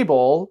a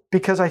table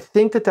because I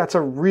think that that's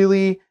a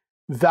really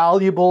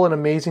valuable and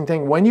amazing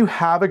thing. When you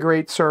have a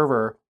great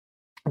server,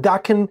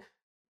 that can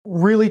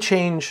really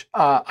change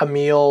a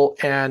meal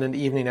and an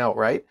evening out,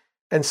 right?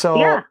 And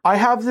so I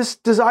have this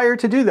desire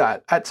to do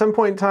that. At some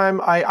point in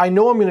time, I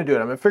know I'm going to do it.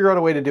 I'm going to figure out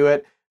a way to do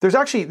it. There's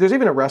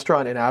even a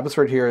restaurant in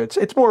Abbotsford here. It's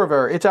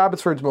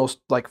Abbotsford's most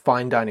like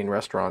fine dining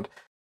restaurant.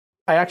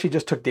 I actually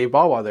just took Dave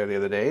Bawa there the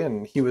other day,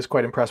 and he was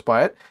quite impressed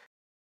by it.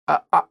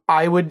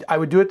 I would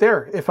do it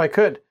there if I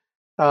could.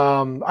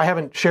 I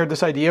haven't shared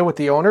this idea with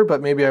the owner,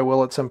 but maybe I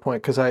will at some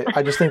point because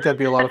I just think that'd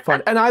be a lot of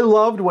fun. And I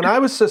loved when I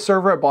was a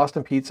server at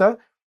Boston Pizza,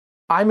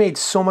 I made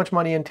so much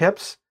money in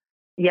tips.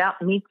 Yeah,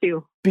 me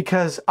too.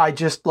 Because I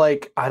just I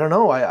don't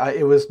know,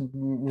 it was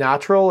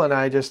natural, and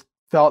I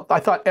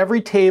thought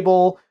every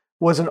table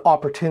was an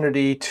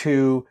opportunity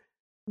to,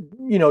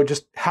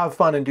 just have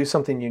fun and do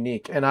something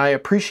unique. And I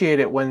appreciate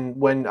it when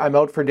I'm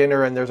out for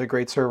dinner and there's a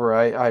great server.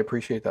 I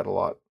appreciate that a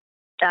lot.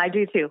 I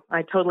do too.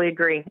 I totally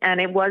agree. And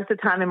it was the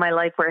time in my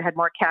life where I had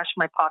more cash in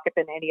my pocket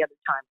than any other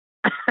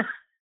time.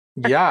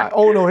 Yeah.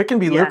 Oh no, it can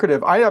be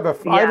lucrative. I have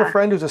a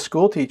friend who's a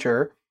school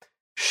teacher.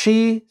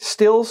 She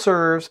still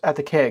serves at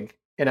the Keg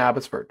in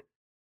Abbotsford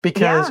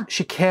because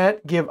she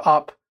can't give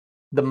up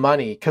the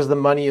money because the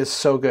money is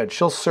so good.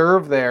 She'll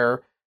serve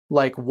there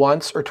like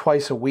once or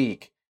twice a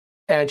week.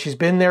 And she's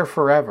been there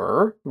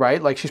forever,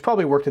 right? Like she's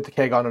probably worked at the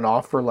Keg on and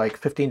off for like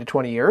 15 to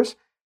 20 years.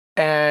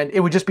 And it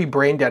would just be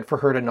brain dead for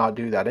her to not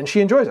do that. And she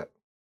enjoys it.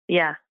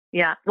 Yeah.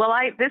 Yeah. Well,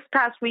 this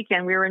past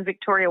weekend, we were in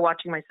Victoria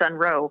watching my son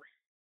row.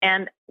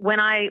 And when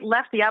I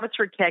left the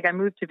Abbotsford Keg, I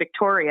moved to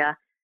Victoria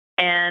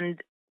and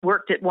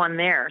worked at one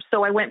there.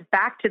 So I went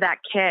back to that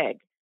Keg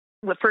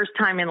the first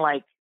time in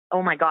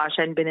oh my gosh,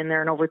 I hadn't been in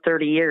there in over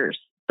 30 years.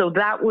 So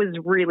that was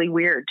really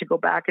weird to go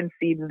back and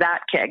see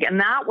that keg. And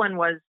that one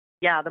was,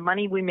 yeah, the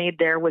money we made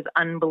there was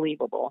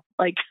unbelievable.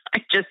 Like,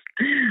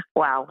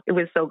 wow, it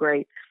was so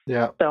great.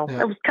 Yeah. So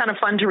it was kind of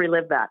fun to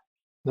relive that.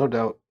 No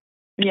doubt.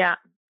 Yeah.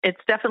 It's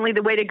definitely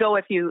the way to go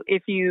if you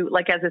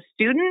like, as a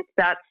student,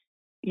 that's,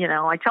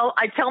 I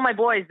tell my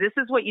boys, this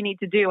is what you need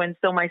to do. And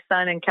so my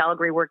son in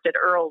Calgary worked at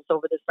Earl's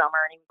over the summer,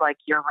 and he was like,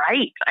 "You're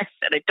right." I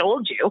said, "I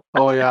told you."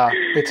 Oh yeah,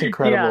 it's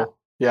incredible.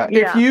 Yeah.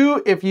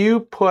 If you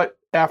put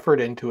effort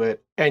into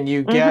it and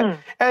you get,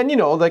 and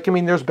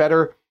there's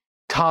better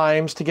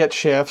times to get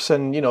shifts,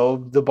 and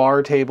the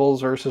bar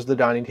tables versus the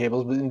dining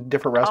tables in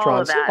different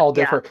restaurants, all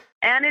different.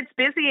 Yeah. And it's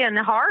busy and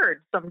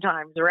hard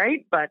sometimes,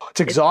 right? But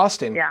it's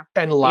exhausting. Yeah.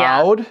 And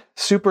loud,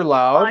 super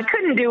loud. Well, I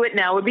couldn't do it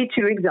now. It would be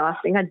too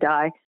exhausting. I'd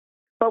die.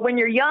 But when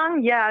you're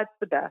young, yeah, it's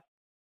the best.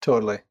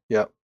 Totally.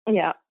 Yeah.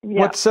 Yeah.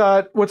 What's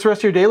the rest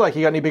of your day like?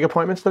 You got any big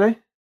appointments today?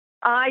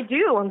 I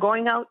do. I'm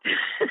going out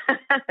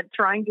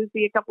trying to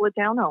see a couple of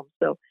townhomes.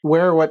 So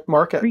where? What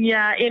market?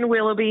 Yeah, in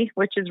Willoughby,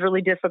 which is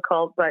really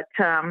difficult, but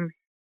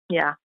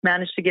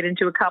managed to get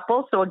into a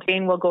couple. So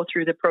again, we'll go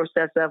through the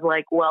process of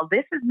like, well,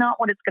 this is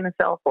not what it's going to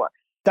sell for.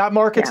 That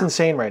market's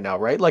insane right now,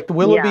 right? Like the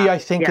Willoughby, I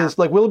think is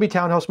like Willoughby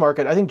townhouse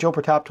market. I think Joe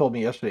Pratap told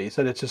me yesterday. He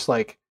said it's just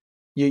like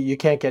you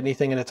can't get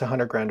anything, and it's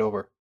 $100,000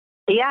 over.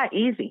 Yeah,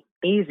 easy.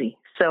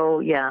 So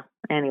yeah.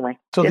 Anyway.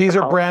 So these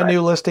are brand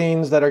new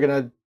listings that are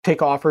going to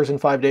take offers in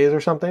 5 days or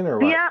something, or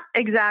what? Yeah,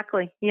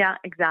 exactly.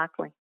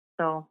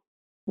 So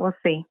we'll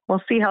see.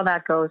 We'll see how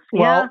that goes.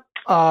 Well,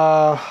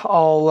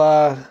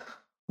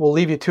 we'll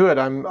leave you to it.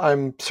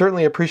 I'm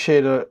certainly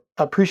appreciate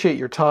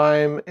your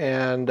time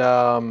and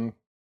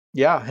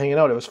hanging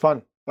out. It was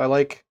fun. I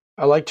like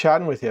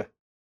chatting with you.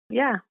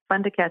 Yeah,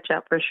 fun to catch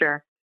up for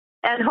sure.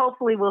 And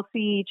hopefully we'll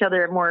see each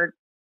other at more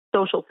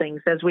social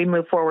things as we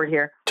move forward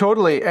here.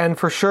 Totally. And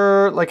for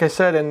sure, like I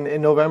said,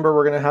 in November,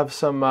 we're going to have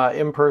some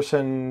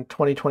in-person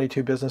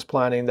 2022 business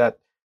planning that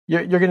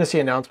you're going to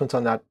see announcements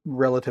on that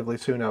relatively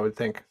soon, I would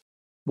think.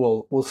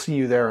 We'll see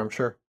you there, I'm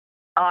sure.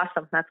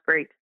 Awesome. That's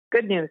great.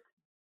 Good news.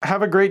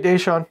 Have a great day,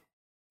 Sean.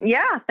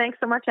 Yeah. Thanks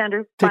so much,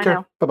 Andrew. Take Bye care.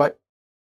 now. Bye-bye.